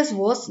necklace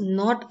was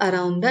not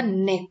around the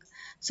neck.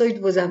 So it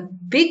was a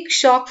big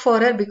shock for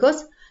her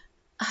because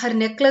her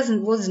necklace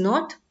was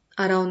not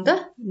around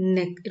the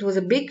neck. It was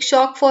a big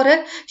shock for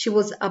her. She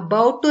was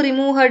about to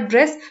remove her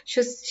dress.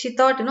 She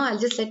thought, I'll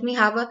just let me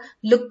have a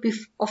look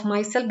of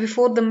myself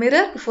before the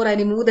mirror before I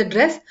remove the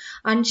dress.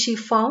 And she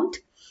found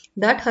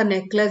that her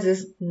necklace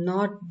is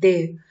not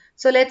there.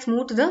 So let's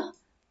move to the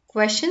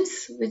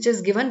questions which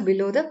is given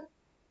below the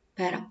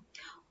para.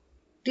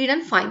 Read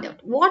and find out.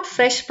 What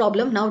fresh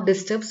problem now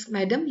disturbs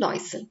Madame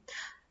Loisel?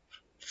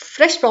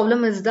 Fresh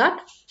problem is that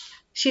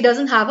she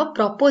doesn't have a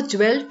proper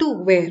jewel to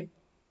wear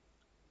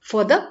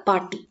for the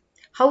party.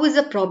 How is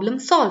the problem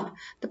solved?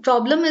 The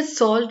problem is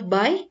solved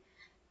by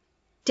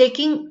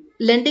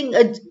lending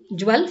a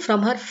jewel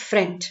from her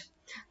friend,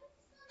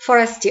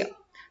 Forestier.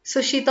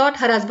 So she thought,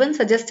 her husband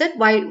suggested,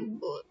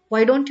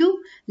 why don't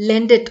you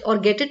lend it or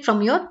get it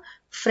from your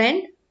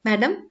friend,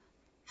 Madame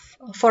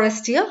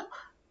Forestier,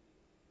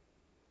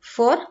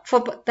 for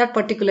that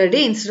particular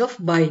day instead of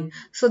buying.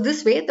 So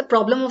this way the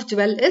problem of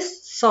jewel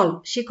is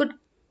solved. She could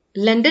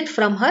lend it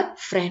from her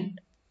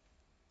friend.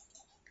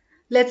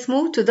 Let's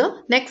move to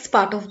the next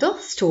part of the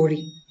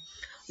story.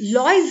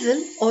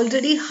 Loisel,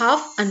 already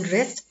half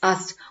undressed,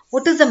 asked,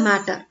 "What is the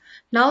matter?"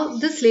 Now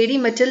this lady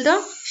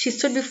Matilda, she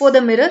stood before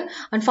the mirror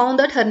and found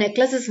that her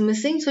necklace is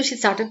missing, so she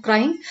started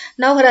crying.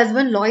 Now her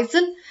husband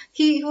Loisel,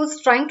 he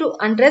was trying to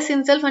undress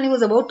himself and he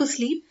was about to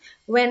sleep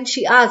when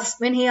he asked,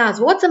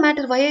 "What's the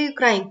matter? Why are you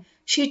crying?"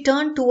 She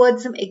turned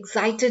towards him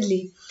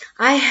excitedly.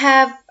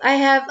 I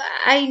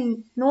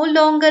no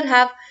longer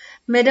have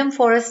Madame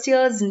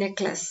Forestier's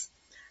necklace."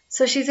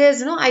 So she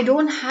says, I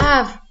don't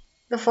have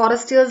the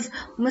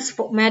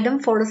Madame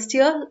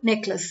Forestier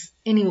necklace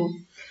anymore.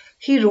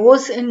 He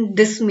rose in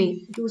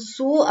dismay. He was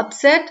so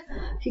upset.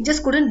 He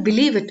just couldn't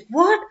believe it.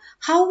 What?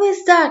 How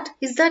is that?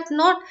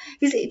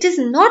 It is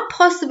not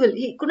possible.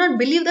 He could not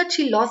believe that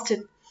she lost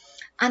it.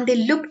 And they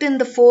looked in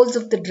the folds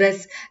of the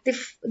dress.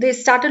 They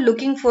started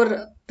looking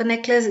for the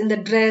necklace in the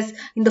dress,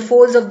 in the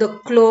folds of the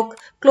cloak.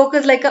 Cloak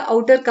is like a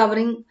outer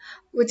covering,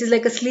 which is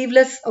like a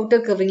sleeveless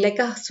outer covering, like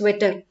a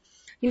sweater.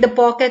 In the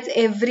pockets,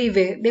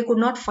 everywhere. They could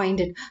not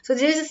find it. So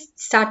they just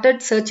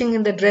started searching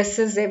in the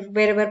dresses,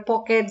 wherever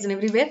pockets and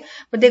everywhere,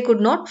 but they could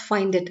not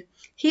find it.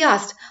 He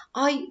asked,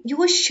 "Are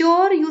you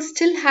sure you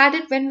still had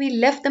it when we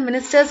left the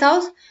minister's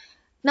house?"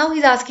 Now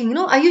he's asking,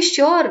 are you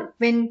sure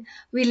when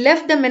we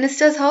left the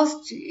minister's house,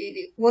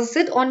 was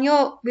it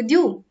with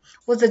you?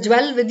 Was the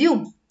jewel with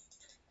you?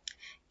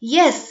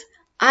 Yes,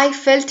 I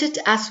felt it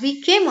as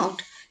we came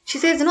out. She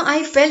says,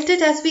 I felt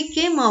it as we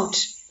came out.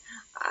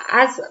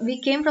 As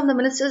we came from the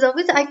minister's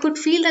office, I could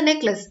feel the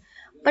necklace.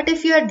 But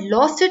if you had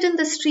lost it in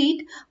the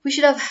street, we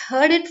should have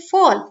heard it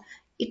fall.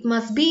 It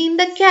must be in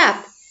the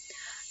cab.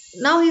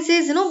 Now he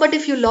says, but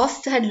if you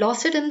had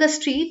lost it in the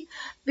street,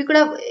 we could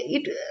have,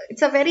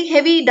 it's a very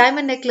heavy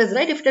diamond necklace,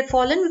 right? If it had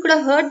fallen, we could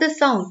have heard the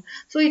sound.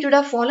 So it would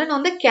have fallen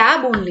on the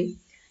cab only.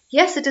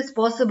 Yes, it is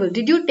possible.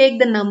 Did you take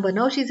the number?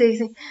 Now she's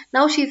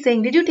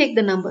saying, did you take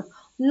the number?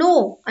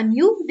 No. And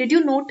you, did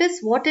you notice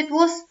what it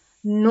was?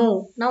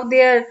 No. Now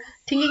they are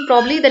thinking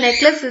probably the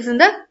necklace is in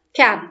the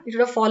cab. It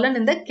would have fallen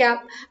in the cab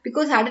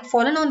because had it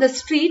fallen on the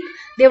street,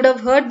 they would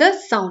have heard the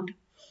sound.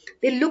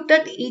 They looked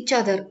at each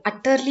other,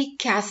 utterly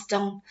cast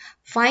down.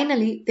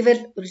 Finally, they were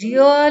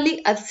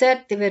really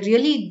upset. They were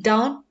really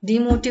down,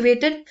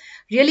 demotivated,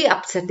 really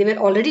upset. They were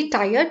already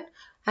tired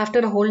after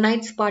a whole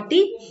night's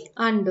party,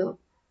 and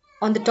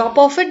on the top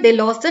of it, they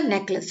lost the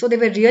necklace. So they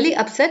were really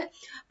upset.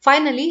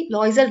 Finally,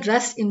 Loisel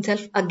dressed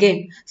himself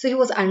again. So he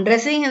was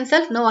undressing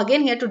himself. Now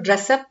again he had to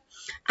dress up.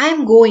 "I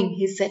am going,"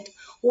 he said,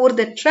 "over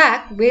the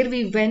track where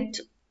we went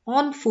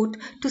on foot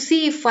to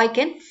see if I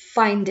can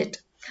find it."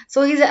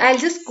 So he said, "I'll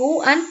just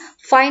go and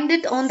find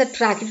it on the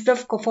track. It would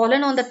have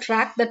fallen on the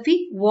track that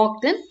we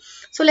walked in.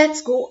 So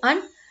let's go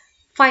and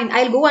find.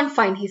 I'll go and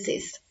find," he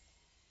says.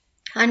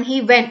 And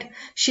he went.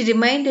 She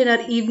remained in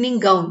her evening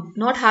gown,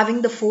 not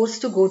having the force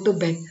to go to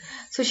bed.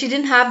 So she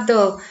didn't have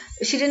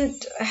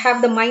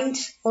the mind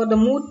or the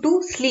mood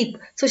to sleep.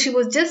 So she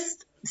was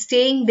just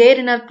staying there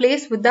in her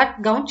place with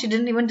that gown. She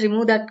didn't even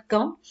remove that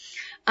gown.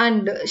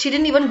 And she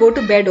didn't even go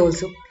to bed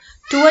also.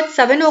 Towards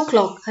 7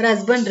 o'clock, her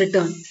husband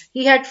returned.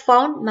 He had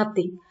found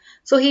nothing.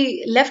 So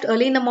he left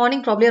early in the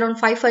morning, probably around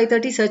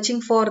 5:30,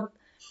 searching for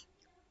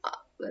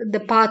the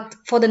path,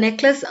 for the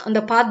necklace on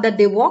the path that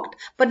they walked,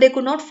 but they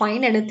could not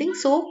find anything.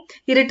 So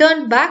he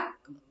returned back,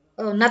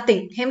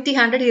 nothing. Empty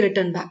handed he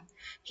returned back.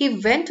 He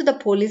went to the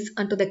police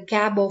and to the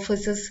cab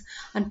officers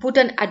and put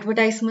an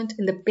advertisement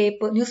in the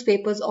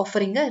newspapers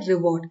offering a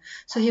reward.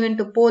 So he went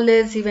to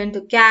police, he went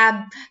to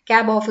cab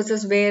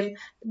officers where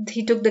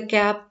he took the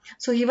cab.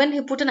 So even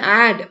he put an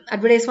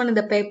advertisement in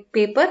the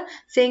paper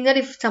saying that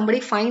if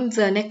somebody finds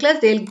a necklace,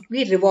 they'll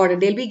be rewarded,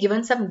 they'll be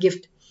given some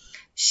gift.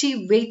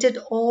 She waited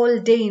all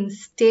day in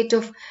state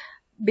of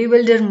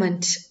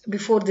bewilderment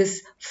before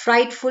this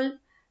frightful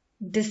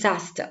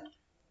disaster.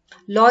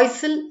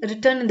 Loisel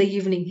returned in the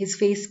evening, his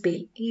face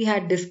pale. He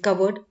had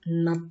discovered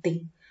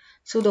nothing.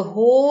 So the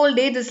whole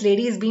day this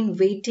lady has been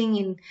waiting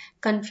in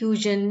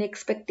confusion,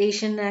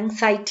 expectation,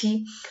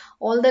 anxiety.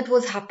 All that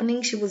was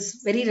happening. She was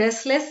very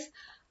restless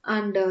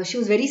and she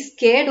was very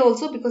scared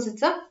also because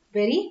it's a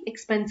very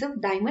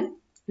expensive diamond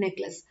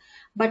necklace.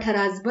 But her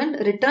husband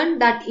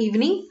returned that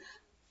evening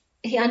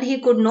and he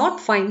could not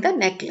find the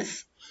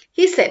necklace.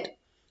 He said,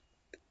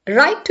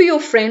 "Write to your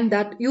friend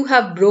that you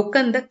have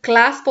broken the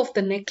clasp of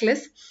the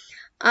necklace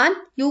and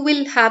you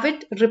will have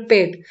it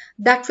repaired.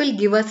 That will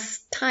give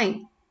us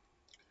time."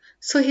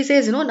 So he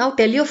says, now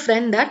tell your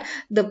friend that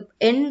the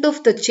end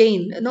of the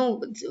chain,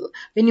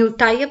 when you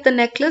tie up the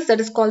necklace, that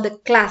is called the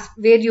clasp,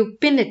 where you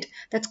pin it,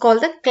 that's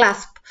called the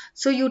clasp.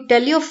 So you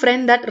tell your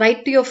friend that,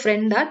 write to your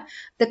friend that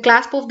the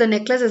clasp of the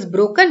necklace is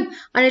broken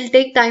and it will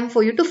take time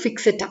for you to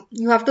fix it up.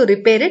 You have to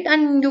repair it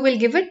and you will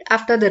give it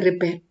after the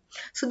repair.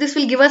 So this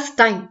will give us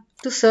time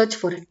to search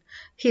for it,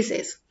 he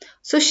says.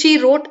 So she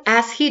wrote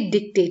as he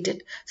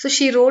dictated. So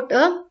she wrote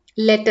a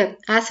letter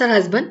as her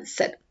husband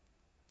said.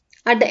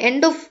 At the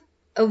end of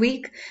a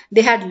week,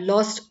 they had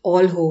lost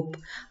all hope.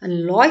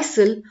 And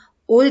Loisel,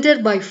 older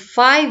by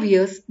 5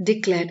 years,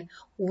 declared,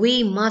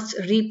 "We must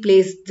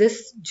replace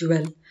this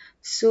jewel."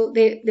 So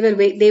they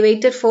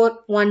waited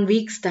for 1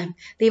 week's time.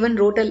 They even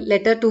wrote a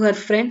letter to her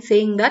friend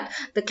saying that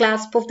the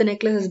clasp of the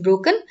necklace is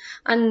broken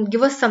and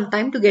give us some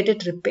time to get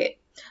it repaired.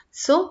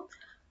 So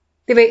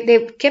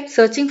they kept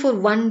searching for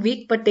 1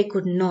 week, but they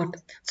could not.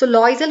 So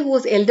Loisel, who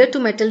was elder to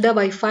Matilda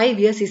by 5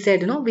 years, he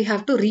said, we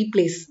have to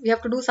replace. We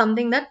have to do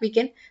something that we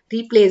can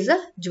replace the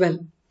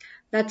jewel.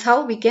 That's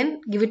how we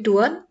can give it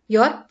to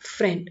your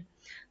friend.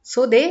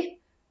 So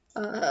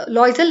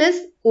Loisel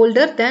is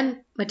older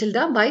than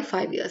Matilda by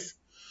 5 years.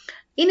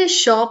 In a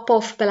shop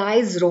of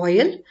Palais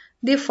Royal,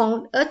 they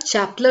found a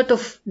chaplet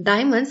of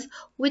diamonds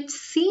which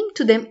seemed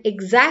to them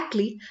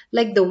exactly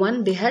like the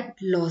one they had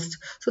lost.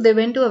 So they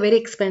went to a very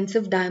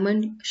expensive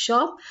diamond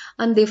shop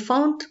and they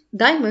found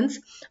diamonds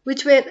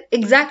which were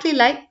exactly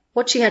like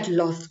what she had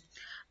lost.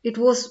 It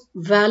was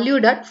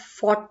valued at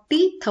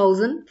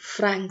 40,000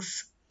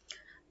 francs.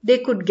 They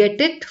could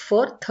get it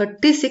for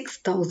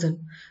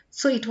 36,000.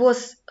 So it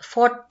was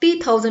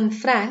 40,000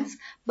 francs,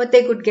 but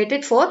they could get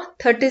it for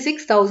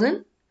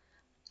 36,000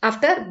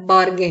 after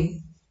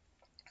bargain.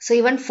 So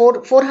even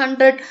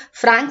 400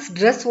 francs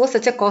dress was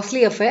such a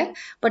costly affair,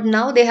 but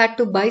now they had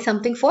to buy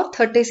something for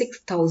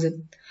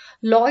 36,000.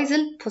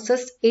 Loisel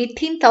possessed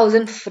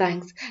 18,000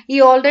 francs. He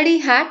already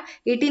had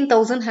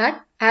 18,000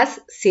 as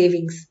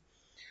savings,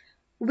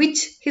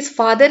 which his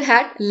father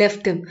had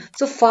left him.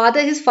 So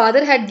his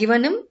father had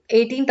given him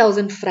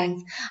 18,000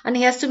 francs and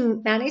he has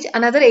to manage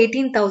another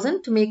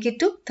 18,000 to make it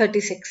to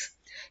 36.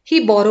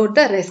 He borrowed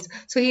the rest.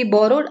 So he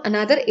borrowed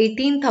another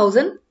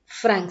 18,000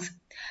 francs.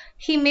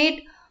 He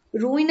made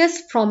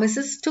ruinous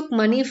promises, took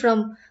money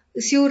from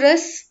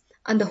usurers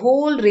and the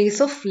whole race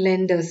of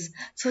lenders.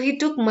 So he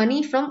took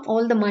money from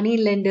all the money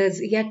lenders.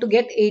 He had to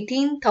get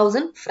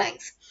 18,000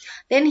 francs.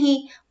 Then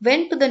he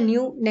went to the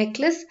new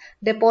necklace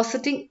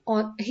depositing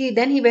on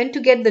he went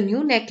to get the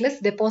new necklace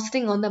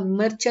depositing on the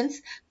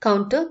merchant's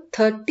counter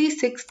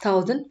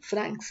 36,000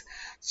 francs.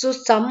 So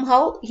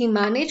somehow he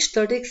managed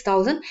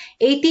 36,000,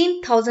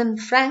 18,000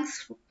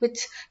 francs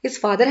which his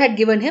father had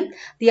given him.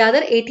 The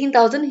other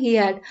 18,000 he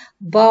had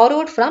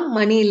borrowed from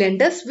money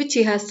lenders which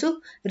he has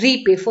to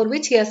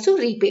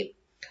repay.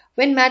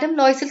 When Madame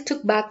Loisel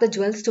took back the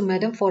jewels to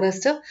Madame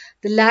Forestier,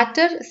 the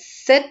latter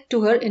said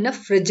to her in a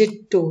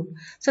frigid tone.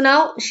 So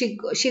now she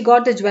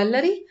got the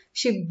jewellery,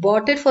 she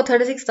bought it for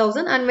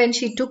 36,000 and when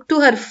she took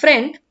to her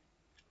friend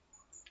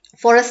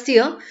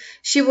Forestier,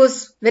 she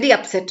was very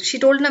upset. She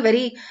told in a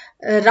very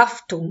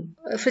rough tone.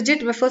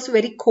 Frigid refers to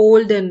very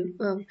cold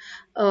and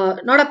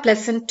not a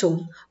pleasant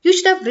tone. "You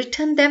should have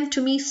written them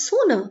to me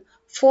sooner,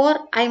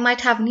 for I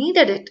might have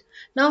needed it."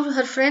 Now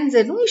her friend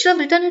said, "No, you should have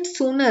written it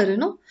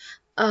sooner,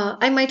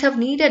 I might have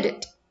needed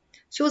it."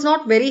 She was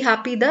not very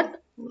happy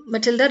that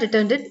Matilda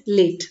returned it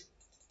late.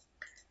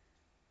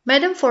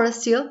 Madame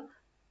Forestier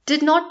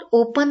did not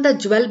open the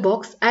jewel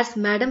box as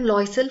Madame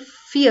Loisel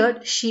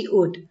feared she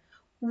would.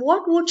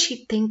 What would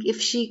she think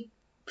if she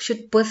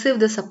should perceive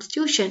the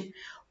substitution?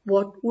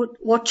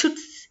 What should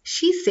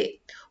she say?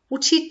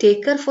 Would she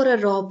take her for a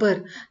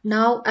robber?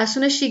 Now, as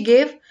soon as she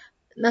gave,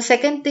 the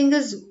second thing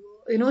is,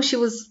 she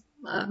was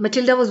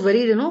Matilda was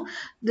worried,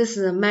 this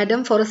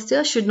Madame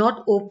Forestier should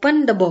not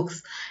open the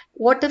box.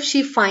 What if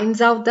she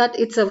finds out that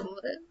it's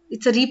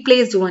a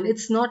replaced one?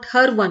 It's not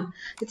her one.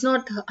 It's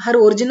not her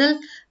original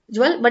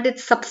jewel, but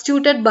it's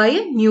substituted by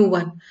a new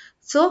one.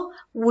 So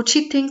would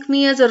she think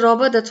me as a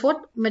robber? That's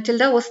what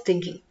Matilda was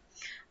thinking.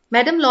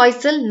 Madame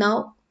Loisel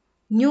now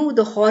knew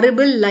the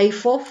horrible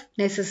life of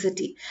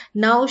necessity.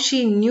 Now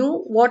she knew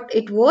what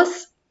it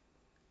was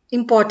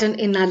important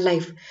in her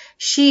life.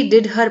 She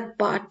did her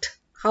part,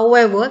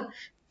 however,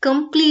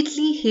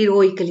 completely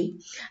heroically.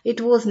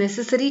 It was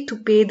necessary to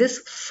pay this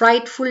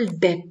frightful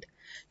debt.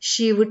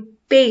 She would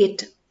pay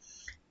it.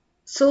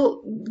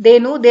 So they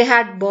know they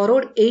had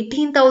borrowed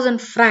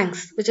 18,000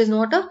 francs, which is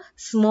not a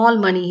small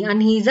money,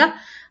 and he's a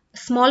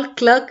small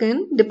clerk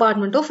in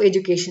Department of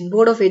Education,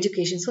 Board of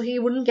Education. So he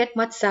wouldn't get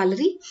much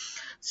salary.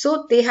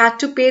 So they had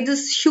to pay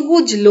this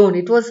huge loan.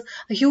 It was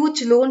a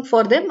huge loan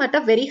for them at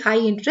a very high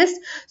interest.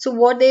 So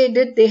what they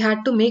did, they had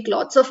to make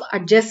lots of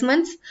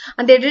adjustments,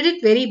 and they did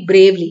it very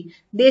bravely.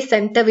 They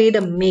sent away the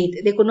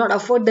maid. They could not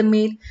afford the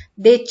maid.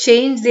 They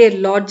changed their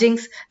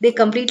lodgings. They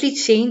completely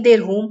changed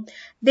their home.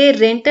 They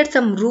rented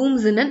some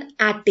rooms in an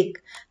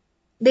attic.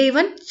 They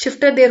even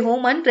shifted their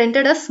home and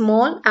rented a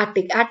small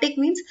attic. Attic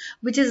means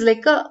which is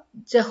like a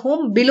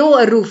home below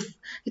a roof.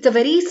 It's a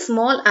very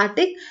small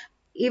attic.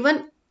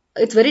 Even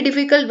it's very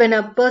difficult when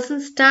a person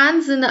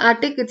stands in the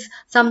attic. It's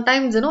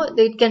sometimes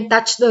it can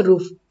touch the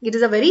roof. It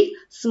is a very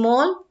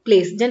small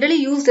place, generally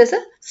used as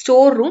a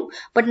storeroom.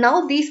 But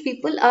now these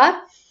people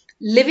are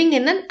living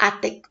in an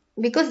attic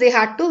because they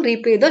had to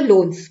repay the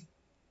loans.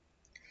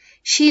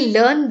 She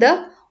learned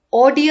the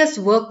odious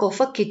work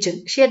of a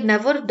kitchen. She had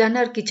never done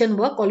her kitchen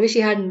work. Always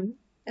she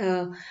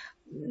uh,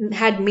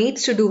 had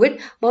maids to do it,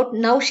 but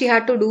now she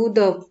had to do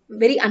the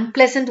very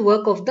unpleasant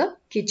work of the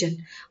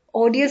kitchen.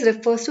 Odious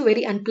refers to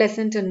very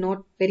unpleasant and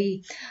not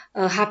very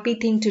happy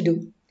thing to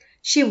do.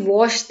 She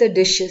washed the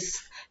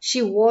dishes.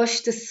 She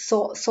washed the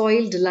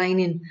soiled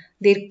linen,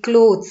 their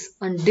clothes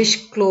and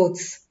dish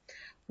clothes,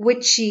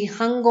 which she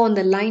hung on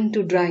the line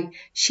to dry.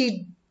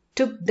 She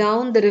took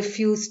down the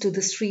refuse to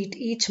the street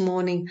each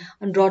morning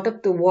and brought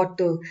up the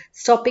water,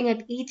 stopping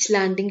at each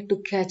landing to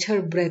catch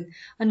her breath.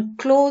 And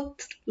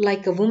clothed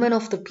like a woman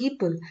of the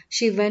people,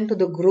 she went to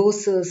the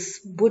grocers,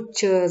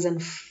 butchers,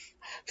 and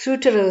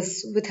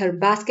fruiterers with her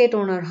basket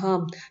on her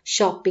arm,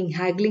 shopping,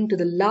 haggling to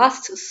the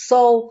last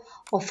sou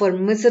of her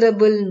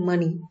miserable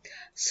money.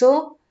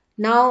 So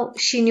now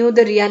she knew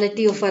the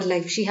reality of her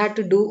life. She had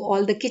to do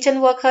all the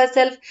kitchen work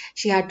herself.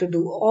 She had to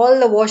do all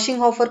the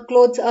washing of her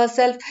clothes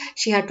herself.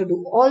 She had to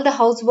do all the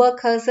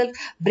housework herself,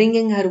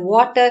 bringing her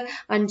water,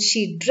 and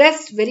she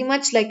dressed very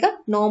much like a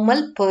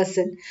normal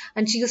person.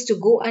 And she used to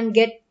go and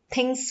get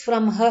things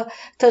from her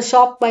the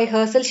shop by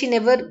herself. She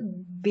never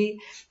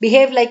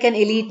behaved like an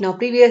elite now.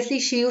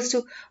 Previously, she used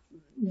to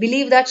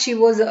believe that she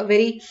was a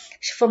very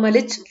from a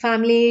rich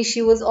family.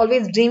 She was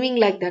always dreaming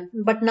like that,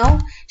 but now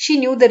she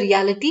knew the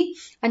reality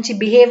and she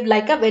behaved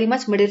like a very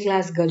much middle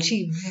class girl.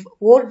 She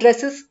wore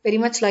dresses very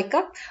much like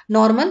a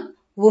normal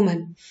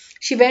woman.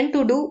 She went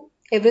to do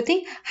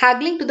everything,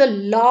 haggling to the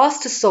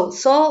last sou.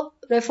 Sou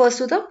refers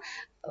to the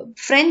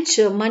French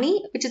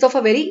money, which is of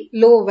a very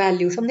low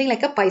value, something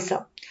like a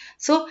paisa.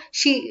 So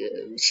she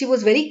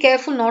was very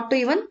careful not to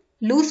even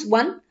lose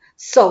one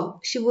sou.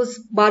 She was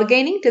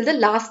bargaining till the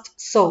last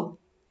sou.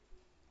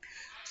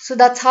 So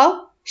that's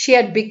how she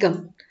had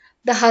become.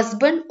 The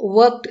husband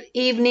worked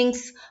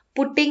evenings,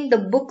 putting the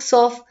books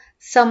of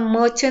some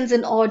merchants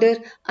in order,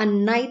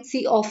 and nights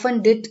he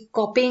often did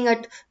copying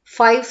at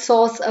 5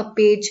 sous a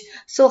page.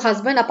 So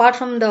husband, apart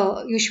from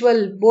the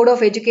usual Board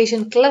of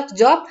Education clerk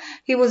job,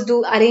 he was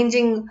do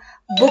arranging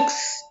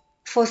books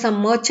for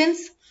some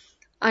merchants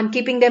and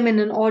keeping them in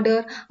an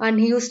order, and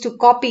he used to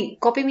copy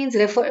means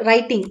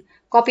writing,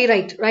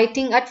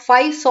 writing at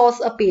 5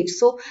 sous a page.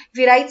 So if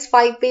he writes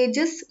 5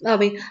 pages,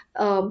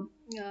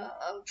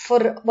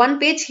 for one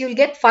page he will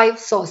get 5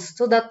 sous.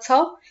 So that's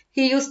how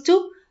he used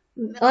to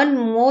earn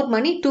more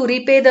money to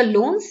repay the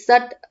loans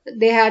that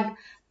they had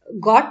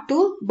got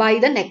to buy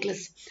the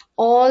necklace.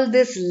 All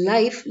this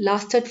life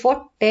lasted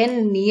for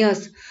 10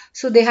 years.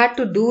 So they had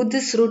to do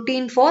this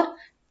routine for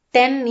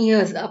 10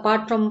 years.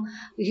 Apart from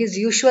his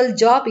usual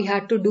job, he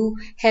had to do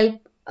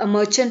help a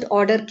merchant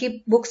order,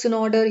 keep books in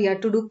order. He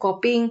had to do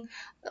copying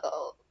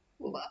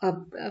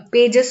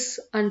pages,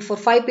 and for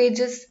 5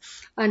 pages,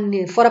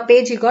 and for a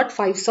page he got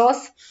 5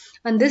 sous.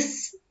 And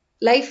this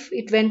life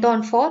it went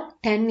on for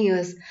 10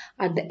 years.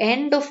 At the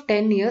end of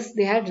 10 years,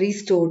 they had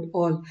restored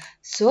all.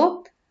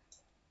 So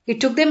it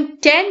took them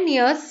 10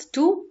 years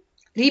to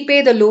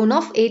repay the loan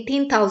of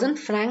 18,000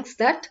 francs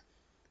that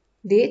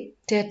they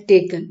had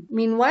taken.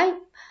 Meanwhile,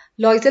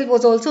 Loisel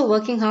was also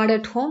working hard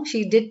at home.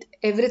 She did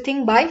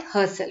everything by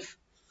herself.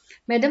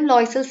 Madame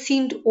Loisel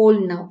seemed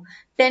old now.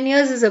 10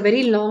 years is a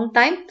very long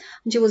time.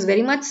 She was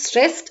very much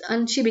stressed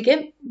and she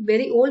became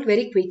very old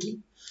very quickly.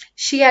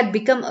 She had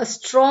become a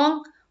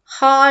strong,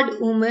 hard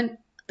woman,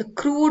 the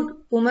crude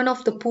woman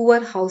of the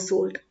poor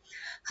household.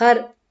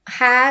 Her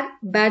hair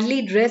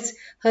badly dressed,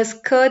 her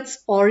skirts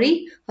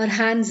awry, her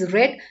hands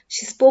red.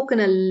 She spoke in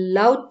a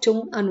loud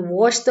tone and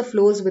washed the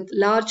floors with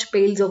large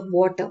pails of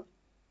water.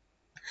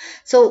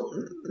 So,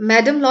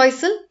 Madame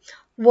Loisel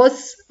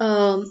was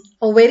a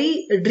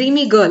very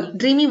dreamy girl,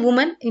 dreamy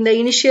woman in the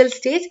initial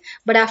stage.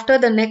 But after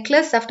the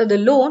necklace, after the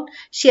loan,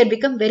 she had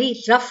become very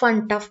rough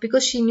and tough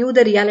because she knew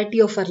the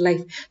reality of her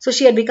life. So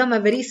she had become a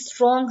very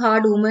strong,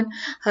 hard woman.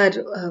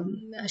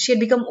 She had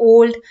become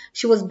old.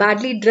 She was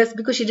badly dressed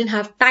because she didn't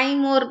have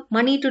time or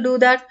money to do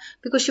that,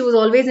 because she was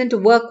always into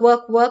work,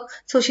 work, work.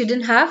 So she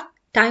didn't have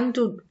time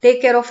to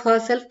take care of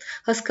herself.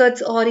 Her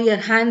skirts awry, her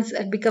hands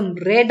had become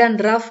red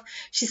and rough.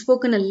 She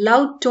spoke in a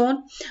loud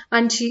tone,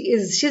 and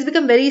she's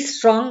become very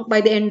strong by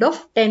the end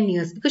of 10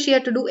 years because she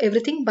had to do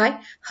everything by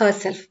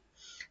herself.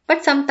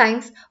 But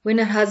sometimes when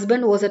her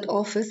husband was at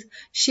office,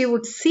 she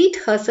would seat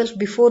herself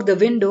before the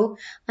window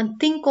and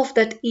think of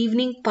that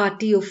evening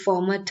party of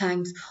former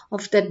times,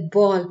 of that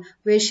ball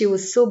where she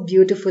was so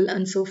beautiful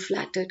and so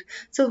flattered.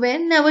 So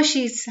whenever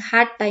she's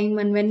had time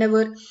and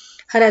whenever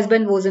her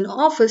husband was in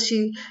office,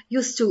 she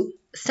used to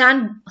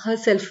stand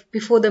herself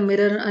before the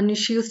mirror and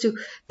she used to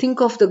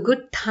think of the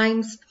good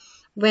times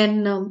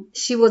when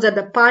she was at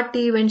the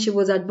party, when she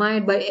was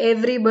admired by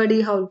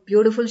everybody, how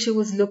beautiful she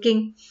was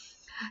looking.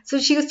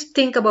 So she used to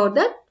think about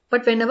that,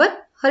 but whenever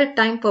her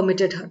time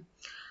permitted her.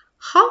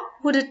 How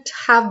would it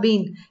have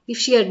been if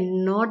she had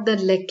not the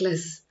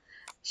necklace?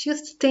 She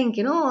used to think,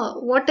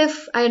 what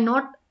if I had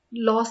not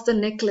lost the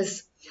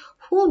necklace?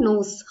 Who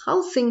knows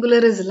how singular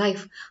is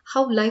life,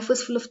 how life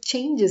is full of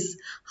changes,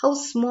 how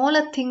small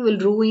a thing will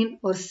ruin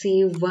or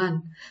save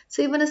one.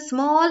 So even a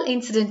small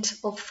incident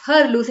of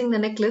her losing the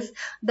necklace,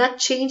 that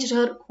changed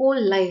her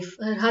whole life,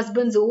 her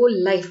husband's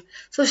whole life.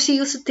 So she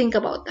used to think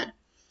about that.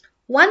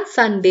 One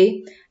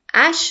Sunday,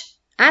 as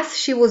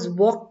she was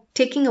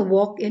taking a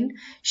walk in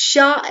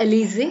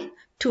Champs-Élysées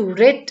to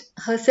rid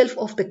herself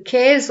of the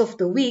cares of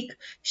the week,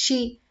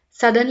 she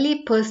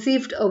suddenly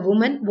perceived a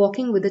woman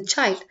walking with a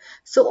child.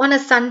 So on a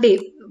Sunday,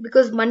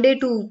 because Monday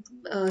to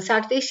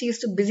Saturday she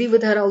used to busy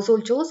with her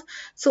household chores.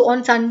 So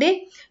on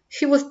Sunday,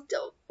 she was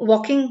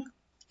walking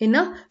in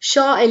a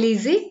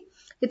Champs-Élysées.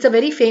 It's a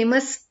very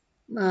famous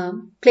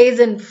place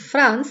in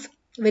France,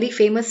 very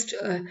famous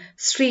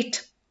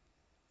street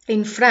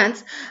in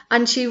France,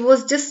 and she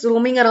was just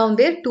roaming around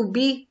there to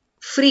be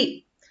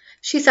free.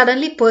 She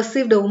suddenly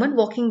perceived a woman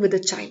walking with a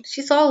child.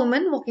 She saw a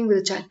woman walking with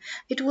a child.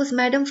 It was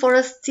Madame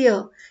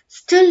Forestier,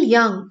 still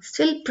young,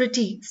 still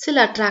pretty, still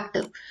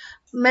attractive.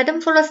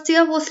 Madame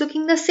Forestier was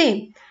looking the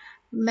same.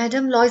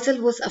 Madame Loisel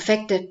was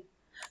affected.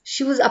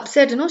 She was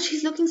upset,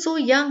 she's looking so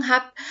young,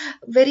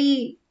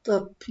 very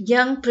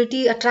young,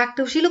 pretty,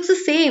 attractive. She looks the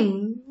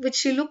same which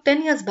she looked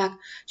 10 years back.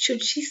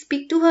 Should she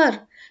speak to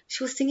her?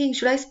 She was thinking,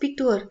 should I speak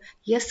to her?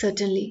 Yes,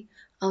 certainly.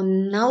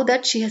 Now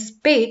that she has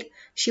paid,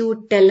 she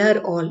would tell her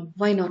all.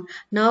 Why not?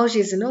 Now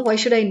she's, why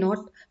should I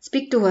not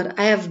speak to her?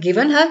 I have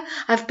given her,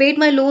 I've paid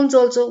my loans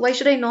also. Why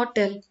should I not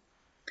tell?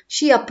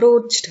 She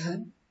approached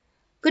her.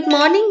 Good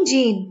morning,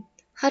 Jean.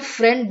 Her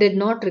friend did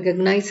not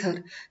recognize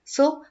her.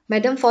 So,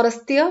 Madame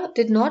Forestier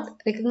did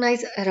not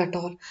recognize her at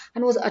all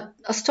and was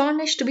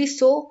astonished to be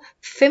so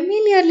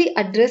familiarly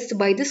addressed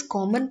by this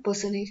common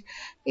personage.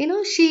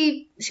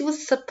 She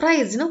was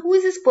surprised. Who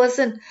is this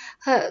person?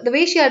 The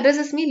way she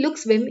addresses me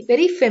looks very,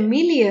 very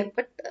familiar,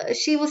 but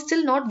she was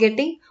still not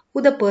getting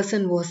who the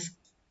person was.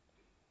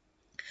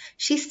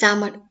 She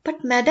stammered,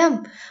 But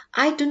madam,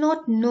 I do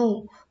not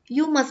know.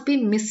 You must be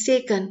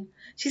mistaken.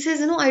 She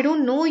says, No, I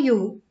don't know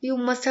you. You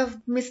must have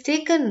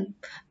mistaken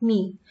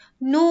me.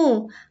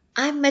 No,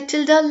 I'm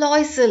Matilda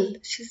Loisel.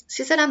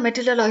 She said, I'm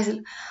Matilda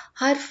Loisel.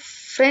 Her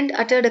friend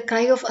uttered a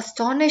cry of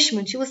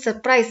astonishment. She was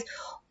surprised.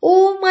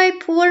 Oh, my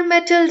poor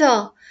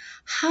Matilda.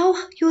 How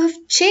you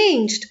have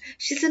changed.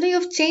 She said, You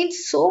have changed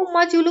so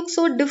much. You look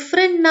so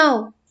different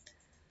now.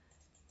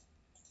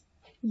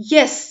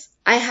 Yes,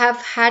 I have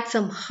had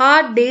some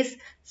hard days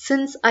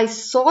since I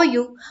saw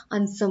you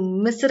and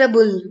some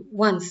miserable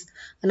ones,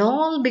 and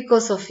all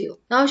because of you.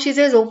 Now she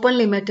says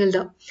openly,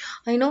 Matilda,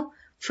 I know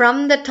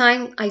from the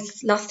time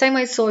last time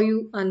I saw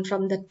you and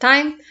from the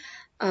time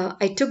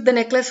I took the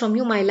necklace from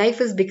you, my life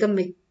has become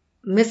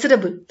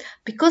miserable.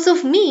 Because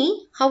of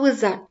me? How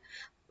is that?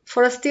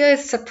 Forestier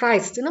is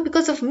surprised,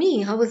 because of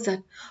me. How is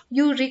that?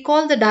 You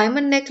recall the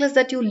diamond necklace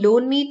that you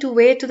loaned me to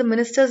wear to the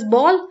minister's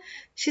ball?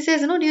 She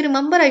says, do you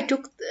remember I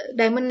took the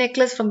diamond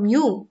necklace from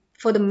you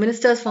for the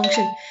minister's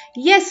function?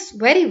 Yes,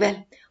 very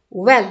well.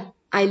 Well,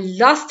 I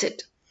lost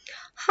it.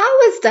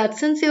 How is that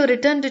since you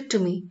returned it to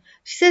me?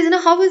 She says,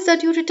 how is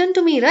that you returned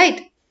to me,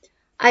 right?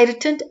 I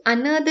returned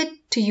another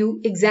to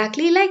you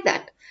exactly like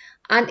that.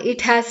 And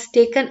it has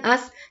taken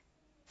us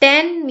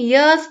 10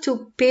 years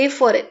to pay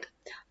for it.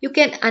 You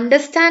can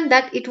understand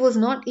that it was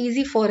not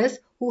easy for us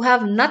who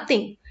have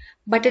nothing.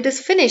 But it is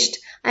finished.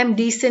 I am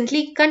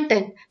decently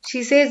content.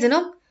 She says,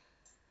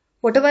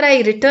 whatever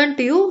I returned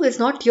to you is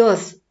not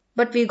yours.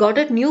 But we got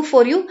it new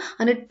for you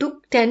and it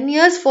took 10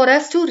 years for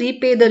us to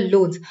repay the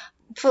loans.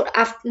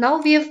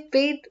 Now we have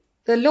paid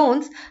the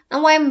loans.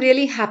 Now I am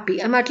really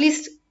happy. I'm at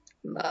least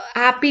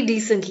happy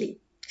decently.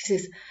 She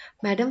says,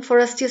 Madame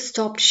Forestier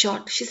stopped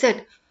short. She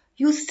said,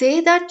 You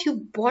say that you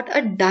bought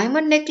a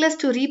diamond necklace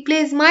to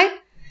replace mine?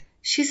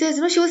 She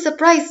says, she was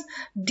surprised.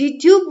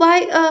 Did you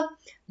buy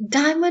a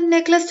Diamond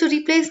necklace to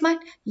replace mine?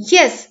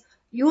 Yes,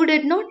 you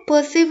did not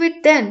perceive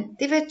it then.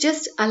 They were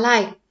just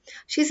alike.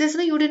 She says,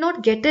 no, you did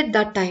not get it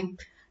that time.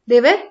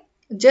 They were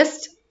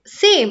just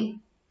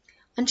same.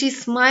 And she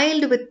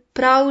smiled with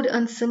proud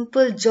and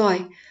simple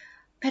joy.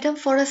 Madame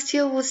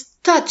Forestier was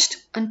touched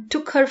and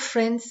took her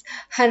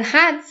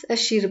hands as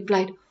she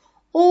replied,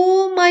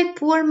 "Oh, my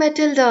poor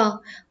Matilda,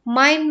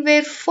 mine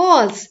were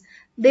false.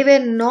 They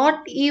were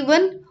not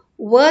even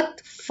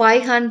worth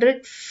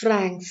 500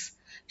 francs."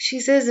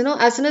 She says,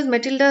 as soon as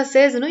Matilda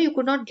says, you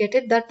could not get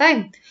it that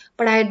time,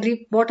 but I had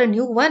bought a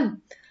new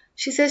one.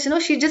 She says,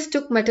 she just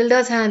took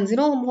Matilda's hands,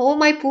 oh,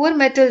 my poor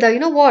Matilda, you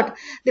know what?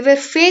 They were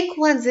fake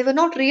ones, they were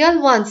not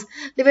real ones.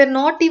 They were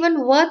not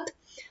even worth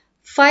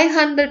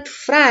 500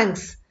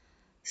 francs.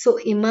 So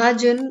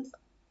imagine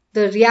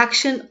the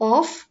reaction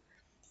of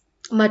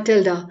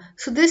Matilda.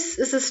 So this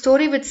is a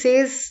story which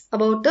says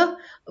about a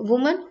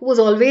woman who was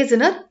always in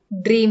her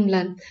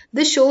dreamland.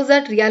 This shows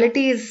that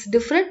reality is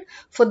different.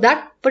 For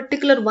that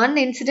particular one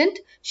incident,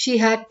 she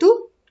had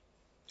to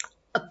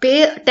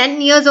pay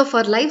 10 years of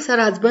her life,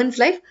 her husband's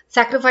life,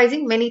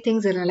 sacrificing many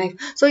things in her life.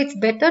 So it's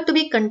better to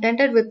be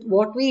contented with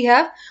what we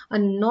have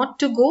and not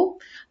to go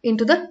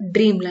into the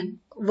dreamland.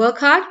 Work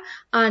hard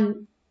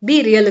and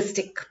be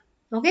realistic.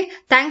 Okay,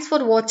 thanks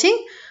for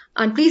watching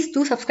and please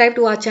do subscribe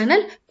to our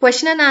channel.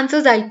 Question and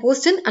answers I'll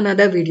post in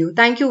another video.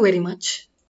 Thank you very much.